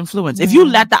outside influence. If you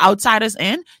let the outsiders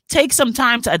in, take some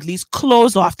time to at least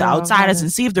close off the outsiders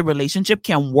and see if the relationship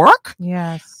can work.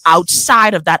 Yes.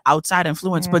 Outside of that outside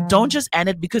influence, but don't just end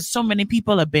it because so many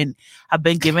people have been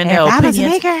giving their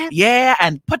opinions. Yeah,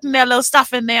 and putting their little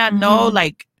stuff in there. No,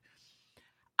 like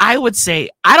I would say,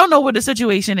 I don't know what the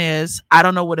situation is. I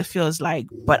don't know what it feels like,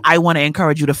 but I want to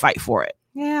encourage you to fight for it.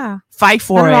 Yeah. Fight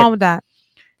for it. Nothing wrong with that.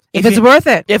 If it's worth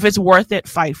it. If it's worth it,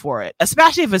 fight for it.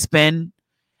 Especially if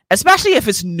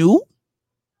it's new,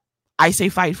 I say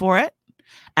fight for it.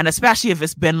 And especially if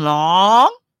it's been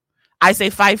long, I say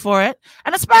fight for it.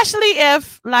 And especially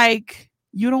if like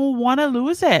you don't want to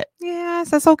lose it. Yes,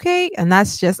 that's okay. And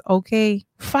that's just okay.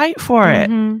 Fight for it.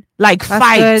 Like that's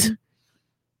fight.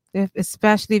 Good.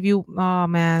 Especially if you, oh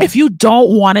man. If you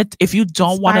don't want it, if you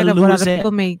don't want to lose it,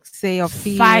 people may say or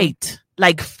feel. Fight.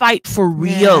 Like fight for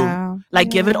real.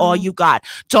 Give it all you got.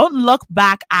 Don't look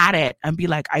back at it and be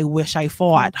like, I wish I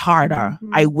fought harder.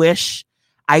 I wish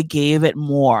I gave it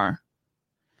more.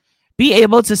 Be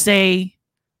able to say,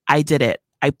 I did it.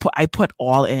 I put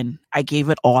all in. I gave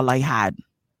it all I had.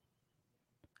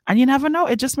 And you never know.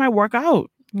 It just might work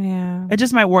out. Yeah. It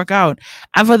just might work out.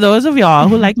 And for those of y'all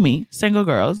who like me, single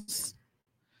girls,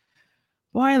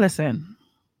 boy, listen.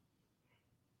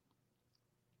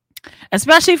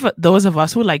 Especially for those of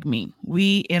us who like me,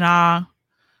 we in our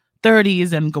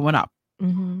 30s and going up.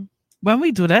 When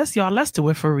we do this, y'all, let's do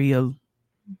it for real.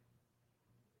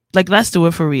 Like, let's do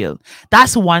it for real.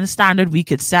 That's one standard we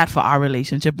could set for our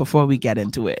relationship before we get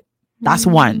into it. That's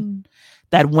one.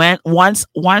 That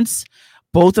once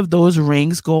both of those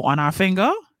rings go on our finger,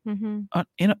 ain't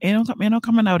no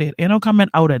coming out it. Ain't no coming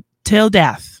out it till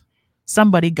death.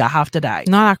 Somebody got have to die.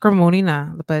 Not acrimony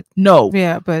now, but no.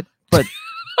 Yeah, but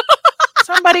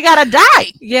somebody gotta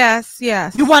die. Yes.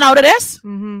 You want out of this?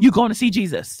 You going to see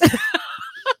Jesus.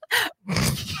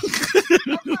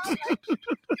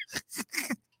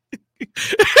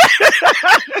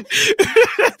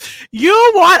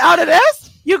 You want out of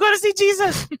this? You're going to see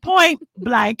Jesus. Point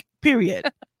blank,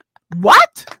 period.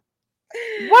 What?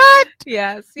 What?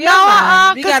 Yes. No,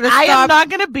 Yeah, because I am not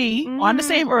going to be on the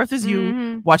same earth as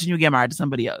you watching you get married to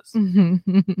somebody else.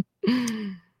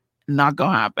 Not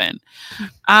going to happen.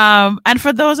 And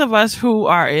for those of us who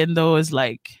are in those,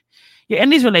 like, you're in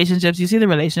these relationships, you see the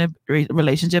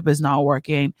relationship is not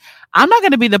working. I'm not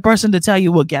going to be the person to tell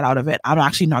you we'll get out of it. I'm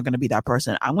actually not going to be that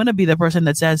person. I'm going to be the person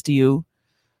that says to you,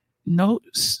 no,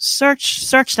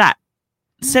 search that.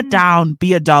 Sit down,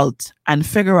 be adult, and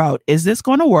figure out, is this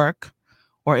going to work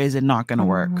or is it not going to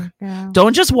work? Yeah.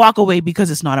 Don't just walk away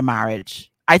because it's not a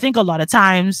marriage. I think a lot of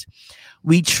times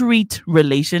we treat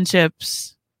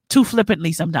relationships too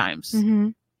flippantly sometimes.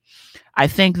 I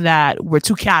think that we're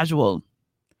too casual.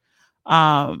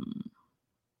 The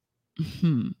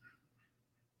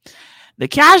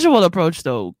casual approach,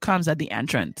 though, comes at the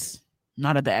entrance,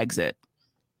 not at the exit.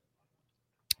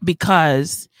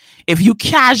 Because if you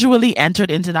casually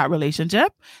entered into that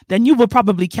relationship, then you would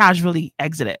probably casually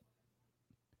exit it.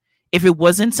 If it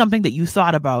wasn't something that you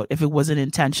thought about, if it wasn't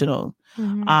intentional.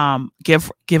 Give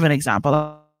an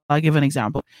example. I'll give an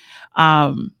example.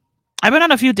 I've been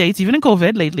on a few dates, even in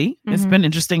COVID lately. It's been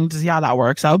interesting to see how that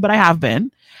works out, but I have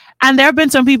been. And there have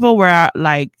been some people where,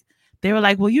 like, they were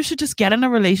like, well, you should just get in a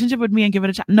relationship with me and give it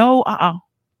a chance. No,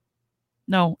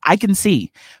 No, I can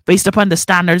see based upon the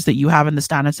standards that you have and the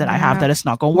standards that I have that it's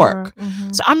not going to work.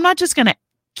 So I'm not just going to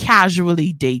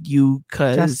casually date you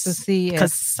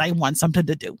because I want something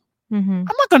to do. I'm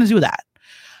not going to do that.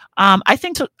 I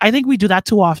think we do that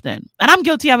too often, and I'm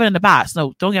guilty of it in the past.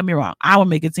 No, don't get me wrong. I will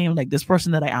make it seem like this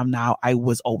person that I am now, I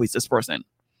was always this person.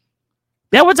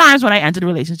 There were times when I entered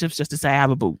relationships just to say I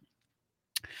have a boo.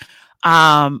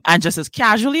 And just as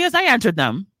casually as I entered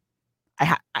them,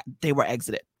 they were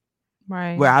exited.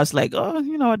 Right. Where I was like, oh,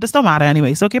 you know what, this don't matter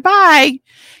anyway. So okay, bye.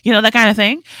 You know, that kind of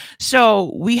thing.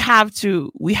 So we have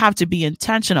to be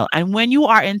intentional. And when you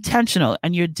are intentional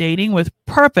and you're dating with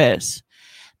purpose,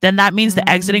 then that means the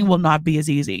exiting will not be as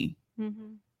easy.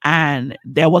 And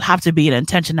there will have to be an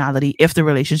intentionality if the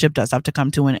relationship does have to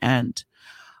come to an end.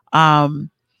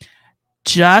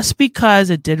 Just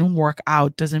because it didn't work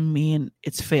out doesn't mean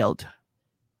it's failed.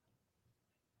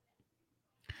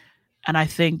 And I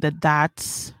think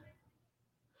that's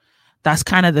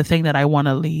kind of the thing that I want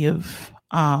to leave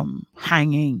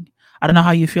hanging. I don't know how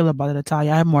you feel about it,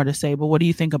 Italia. I have more to say, but what do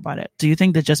you think about it? Do you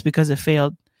think that just because it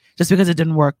failed, just because it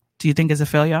didn't work, do you think it's a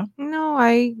failure? No,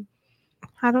 I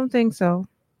don't think so.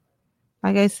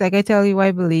 Like I tell you,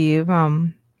 I believe.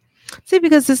 See,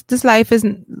 because this life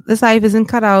isn't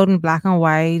cut out in black and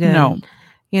white and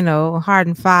you know, hard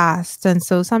and fast. And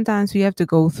so sometimes we have to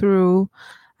go through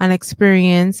an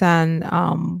experience. And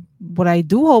what I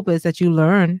do hope is that you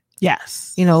learn.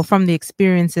 Yes. You know, from the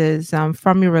experiences,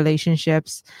 from your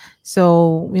relationships.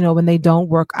 So, you know, when they don't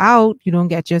work out, you don't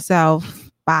get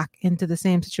yourself back into the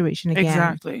same situation again.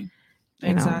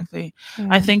 Exactly. Yeah.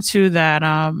 I think too that,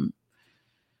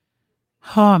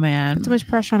 oh man. Put too much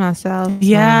pressure on ourselves.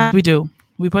 Yeah, we do.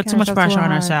 We put too much pressure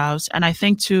on ourselves. And I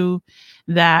think too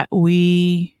that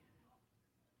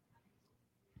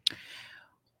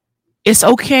it's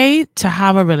okay to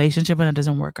have a relationship when it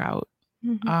doesn't work out.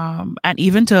 And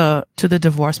even to the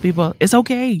divorced people, it's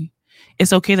okay.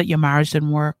 It's okay that your marriage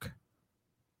didn't work.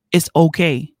 It's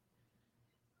okay.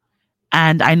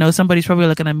 And I know somebody's probably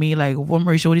looking at me like, well,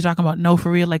 Mericha, what are you talking about? No,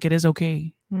 for real, like, it is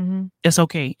okay. It's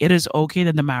okay. It is okay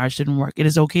that the marriage didn't work. It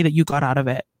is okay that you got out of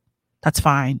it. That's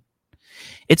fine.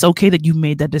 It's okay that you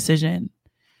made that decision.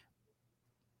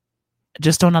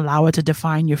 Just don't allow it to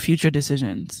define your future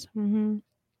decisions.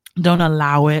 Don't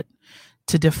allow it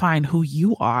to define who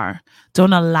you are.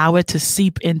 Don't allow it to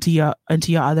seep into your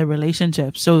other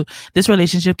relationships. So this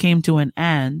relationship came to an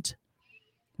end.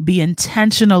 Be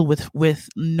intentional with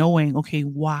knowing, okay,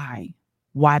 why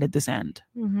did this end?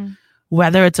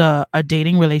 Whether it's a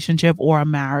dating relationship or a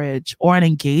marriage or an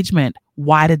engagement,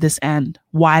 why did this end?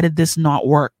 Why did this not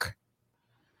work?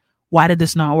 Why did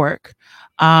this not work?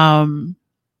 I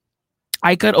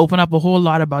could open up a whole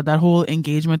lot about that whole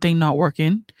engagement thing not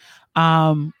working.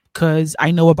 Because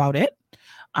I know about it.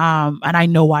 And I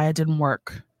know why it didn't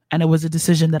work. And it was a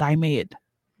decision that I made.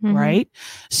 Right.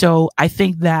 So I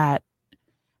think that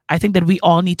we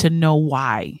all need to know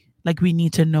why. Like, we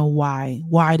need to know why.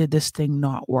 Why did this thing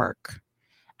not work?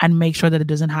 And make sure that it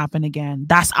doesn't happen again.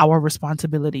 That's our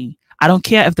responsibility. I don't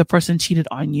care if the person cheated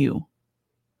on you.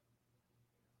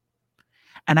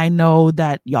 And I know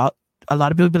that y'all, a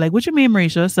lot of people be like, what you mean,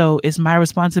 Mericha? So it's my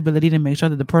responsibility to make sure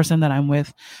that the person that I'm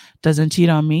with doesn't cheat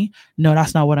on me? No,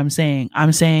 that's not what I'm saying.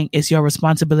 I'm saying it's your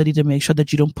responsibility to make sure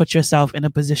that you don't put yourself in a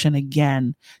position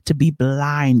again to be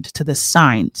blind to the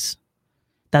signs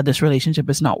that this relationship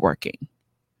is not working.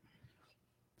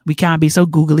 We can't be so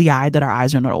googly-eyed that our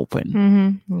eyes are not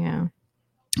open. Yeah.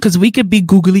 Because we could be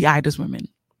googly-eyed as women.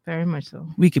 Very much so.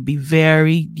 We could be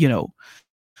very,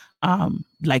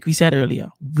 like we said earlier,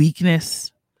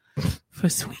 weakness for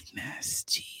sweetness.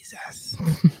 Jesus.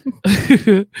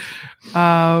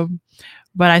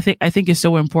 But I think it's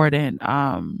so important.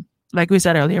 Like we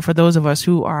said earlier, for those of us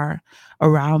who are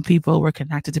around people, we're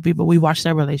connected to people, we watch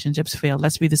their relationships fail.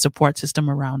 Let's be the support system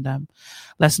around them.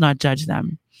 Let's not judge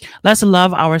them. Let's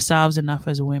love ourselves enough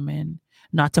as women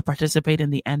not to participate in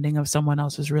the ending of someone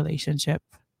else's relationship.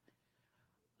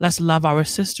 Let's love our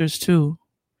sisters too.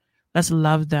 Let's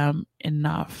love them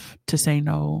enough to say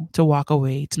no, to walk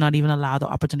away, to not even allow the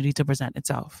opportunity to present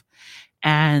itself.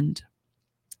 And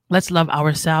let's love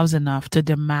ourselves enough to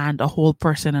demand a whole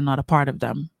person and not a part of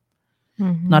them,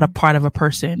 not a part of a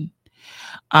person.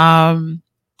 And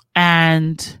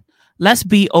let's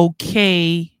be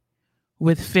okay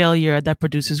with failure that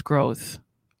produces growth,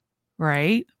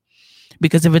 right?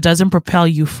 Because if it doesn't propel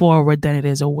you forward, then it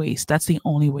is a waste. That's the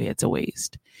only way it's a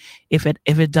waste. If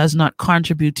it does not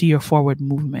contribute to your forward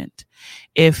movement,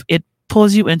 if it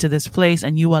pulls you into this place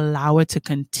and you allow it to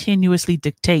continuously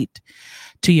dictate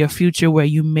to your future where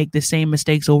you make the same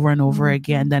mistakes over and over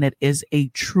again, then it is a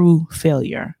true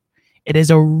failure. It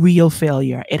is a real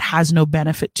failure. It has no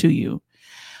benefit to you.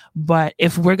 But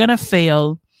if we're going to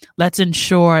fail, let's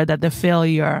ensure that the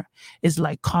failure is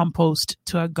like compost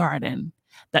to a garden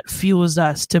that fuels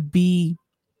us to be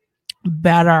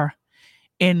better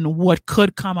in what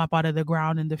could come up out of the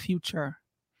ground in the future.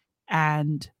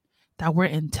 And that we're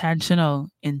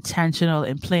intentional in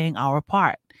playing our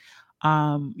part.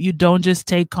 You don't just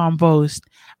take compost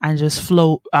and just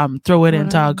throw it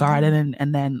into a garden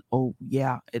and then,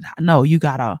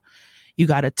 you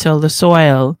gotta till the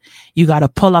soil. You gotta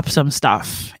pull up some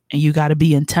stuff and you gotta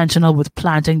be intentional with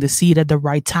planting the seed at the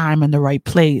right time and the right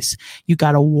place. You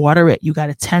gotta water it. You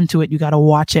gotta tend to it. You gotta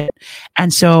watch it.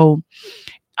 And so,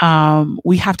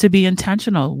 we have to be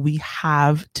intentional. We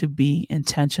cannot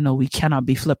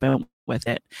be flippant with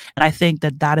it. And I think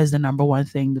that is the number one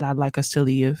thing that I'd like us to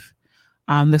leave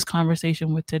this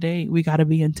conversation with today. We got to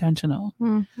be intentional.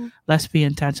 Let's be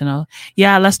intentional.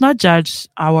 Yeah, let's not judge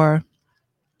our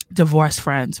divorced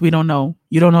friends. We don't know.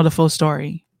 You don't know the full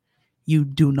story. You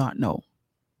do not know.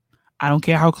 I don't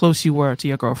care how close you were to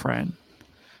your girlfriend.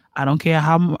 I don't care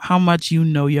how much you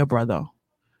know your brother.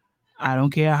 I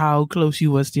don't care how close you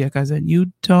was to your cousin.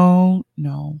 You don't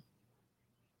know.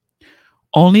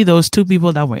 Only those two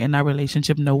people that were in that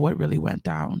relationship know what really went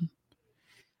down.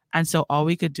 And so all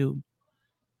we could do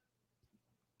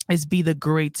is be the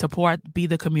great support, be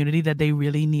the community that they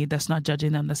really need, that's not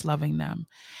judging them, that's loving them.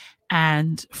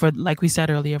 And for, like we said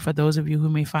earlier, for those of you who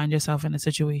may find yourself in a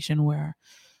situation where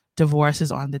divorce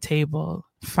is on the table,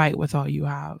 fight with all you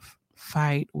have.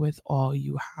 Fight with all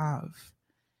you have.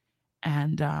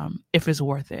 And if it's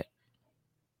worth it,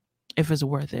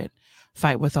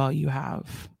 fight with all you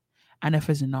have. And if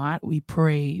it's not, we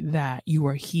pray that you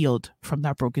are healed from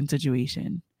that broken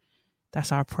situation.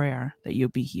 That's our prayer, that you'll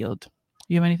be healed.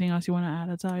 You have anything else you want to add,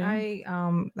 Italia?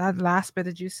 That last bit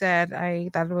that you said,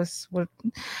 that's what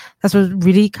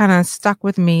really kind of stuck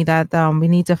with me, that we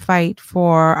need to fight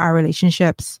for our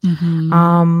relationships.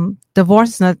 Divorce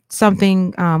is not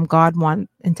something God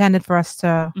intended for us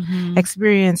to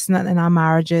experience in our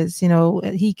marriages.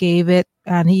 He gave it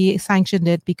and he sanctioned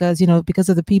it because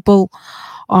of the people,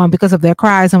 because of their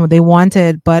cries and what they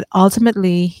wanted. But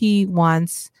ultimately, he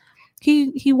wants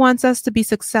us to be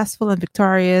successful and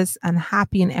victorious and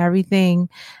happy in everything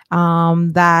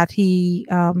that we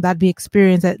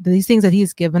experience, that these things that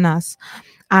he's given us.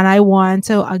 And I want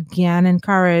to again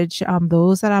encourage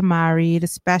those that are married,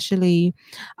 especially,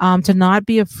 to not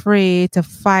be afraid to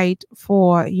fight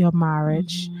for your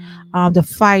marriage, to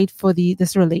fight for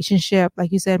this relationship.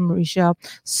 Like you said, Mericha,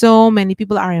 so many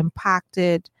people are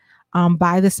impacted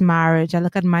by this marriage. I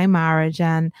look at my marriage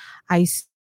and I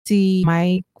see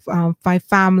my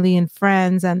family and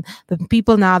friends and the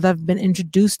people now that have been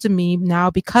introduced to me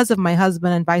now because of my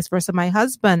husband, and vice versa, my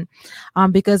husband,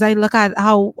 because I look at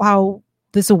how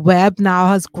this web now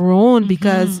has grown,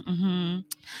 because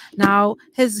now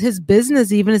his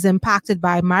business even is impacted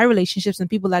by my relationships and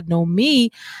people that know me,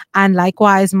 and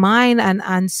likewise mine,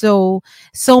 and so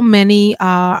many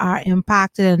are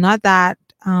impacted. And not that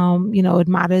it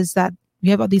matters that we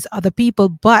have all these other people,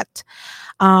 but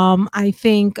I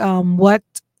think what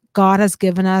God has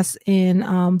given us in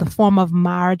the form of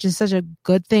marriage is such a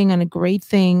good thing and a great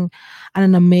thing and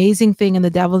an amazing thing, and the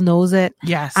devil knows it.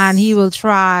 Yes. And he will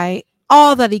try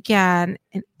all that he can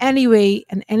in any way,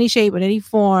 in any shape, in any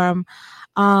form,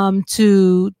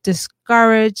 to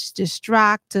discourage,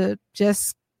 distract, to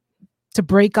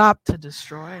break up, to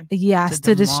destroy. Yes,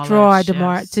 to destroy,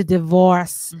 to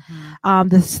divorce.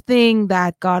 This thing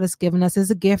that God has given us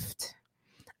is a gift.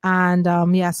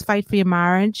 And yes, fight for your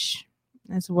marriage.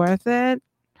 It's worth it.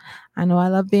 I know I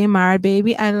love being married,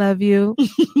 baby. I love you.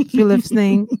 If you're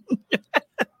listening.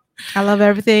 I love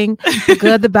everything, the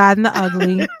good, the bad, and the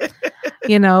ugly.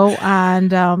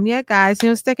 And yeah, guys,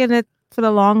 stick in it for the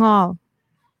long haul.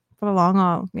 For the long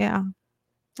haul. Yeah.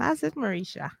 That's it,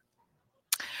 Mericha.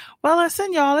 Well,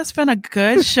 listen, y'all, it's been a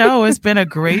good show. It's been a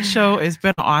great show. It's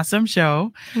been an awesome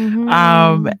show.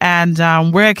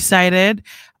 And we're excited.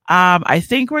 I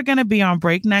think we're going to be on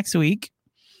break next week,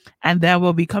 and then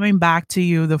we'll be coming back to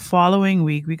you the following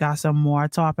week. We got some more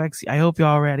topics. I hope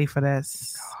y'all ready for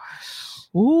this.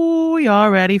 Ooh, y'all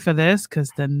ready for this?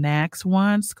 Because the next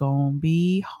one's going to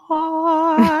be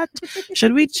hot.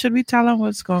 Should we tell them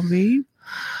what's going to be?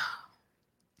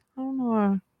 I don't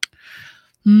know.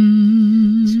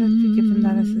 Should we give them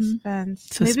that a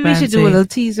suspense? Maybe we should do a little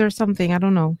teaser or something. I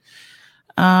don't know.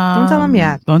 Don't tell them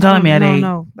yet. Don't tell them yet.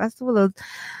 No. That's a little.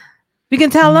 We can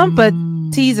tell them, but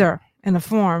teaser in a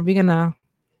form. We're gonna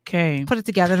put it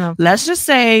together. Now. Let's just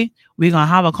say we're gonna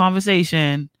have a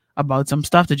conversation about some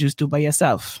stuff that you do by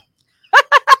yourself.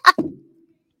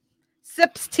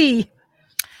 Sips tea,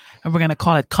 and we're gonna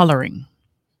call it coloring.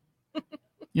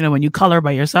 When you color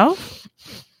by yourself,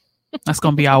 that's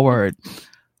gonna be our word,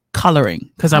 coloring.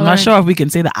 Because I'm not sure if we can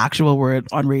say the actual word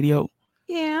on radio.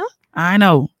 Yeah, I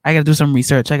know. I gotta do some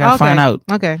research. I gotta find out.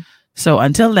 Okay. So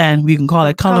until then, we can call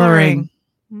it coloring.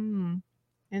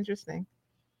 Interesting.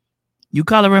 You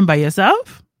coloring by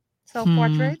yourself?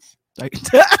 Self-portraits?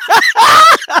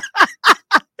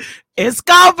 It's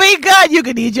gonna be good. You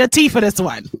can need your tea for this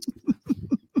one.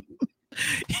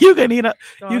 You can need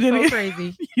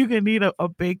crazy. You can need a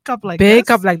big cup like big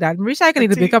cup like that. Mericha, I can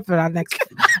need a big cup for that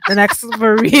the next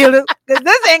for real. Because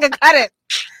this ain't gonna cut it.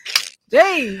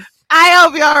 Jeez. I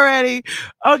hope y'all ready.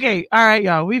 Okay. All right,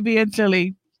 y'all. We being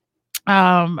silly.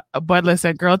 But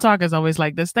listen, Girl Talk is always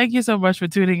like this. Thank you so much for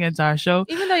tuning into our show.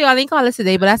 Even though y'all didn't call us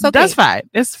today, but that's okay. That's fine.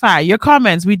 It's fine. Your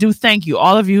comments, we do thank you.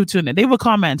 All of you who tuned in. They were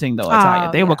commenting though,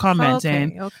 They were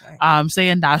commenting. Okay.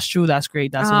 Saying that's true, that's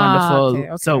great, that's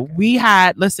wonderful. So we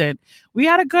had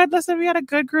a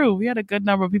good group. We had a good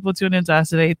number of people tuning into us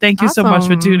today. Thank you so much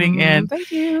for tuning in.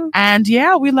 Thank you. And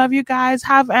yeah, we love you guys.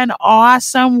 Have an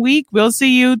awesome week. We'll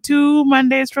see you 2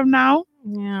 Mondays from now.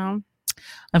 Yeah.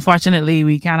 Unfortunately,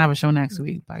 we can't have a show next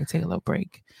week, but I can take a little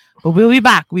break. But we'll be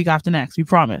back week after next. We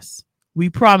promise. We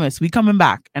coming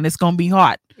back, and it's gonna be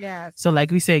hot. Yeah. So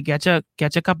like we say, get your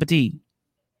cup of tea.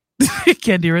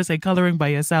 Kendira say coloring by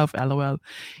yourself. LOL.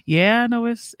 Yeah, no,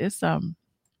 it's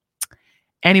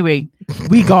Anyway,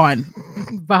 we gone.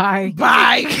 Bye.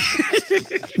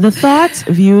 The thoughts,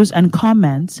 views, and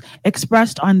comments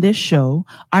expressed on this show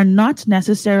are not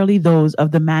necessarily those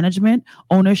of the management,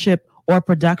 ownership, or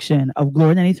production of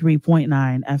Glory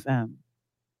 93.9 FM.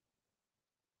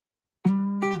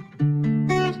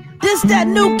 This that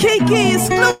new Kiki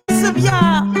exclusive,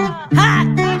 y'all. Hot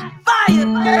fire.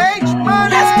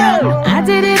 Let's go. I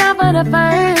did it all for the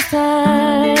first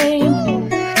time.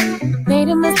 Made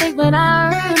a mistake, but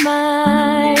I earned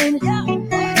mine.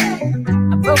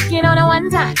 I broke it on it one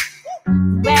time.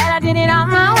 Well, I did it on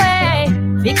my way.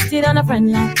 Fixed it on the front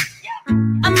line.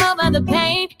 I'm over the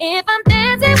pain. If I'm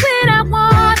dancing without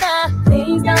water,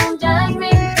 please don't judge me.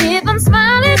 If I'm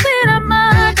smiling without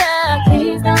murder,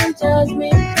 please don't judge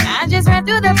me. I just ran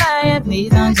through the fire. Please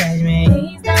don't judge me.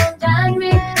 Please don't judge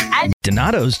me.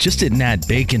 Donato's just didn't add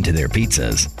bacon to their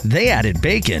pizzas. They added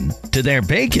bacon to their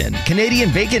bacon.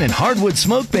 Canadian bacon and hardwood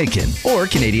smoked bacon. Or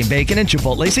Canadian bacon and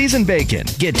Chipotle seasoned bacon.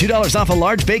 Get $2 off a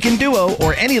large bacon duo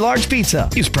or any large pizza.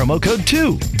 Use promo code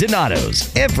 2.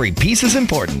 Donato's. Every piece is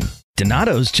important.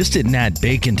 Donato's just didn't add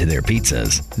bacon to their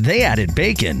pizzas. They added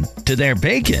bacon to their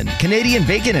bacon. Canadian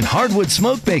bacon and hardwood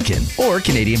smoked bacon. Or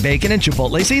Canadian bacon and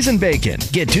Chipotle seasoned bacon.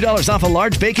 Get $2 off a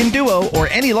large bacon duo or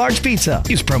any large pizza.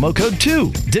 Use promo code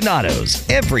 2. Donato's.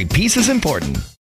 Every piece is important.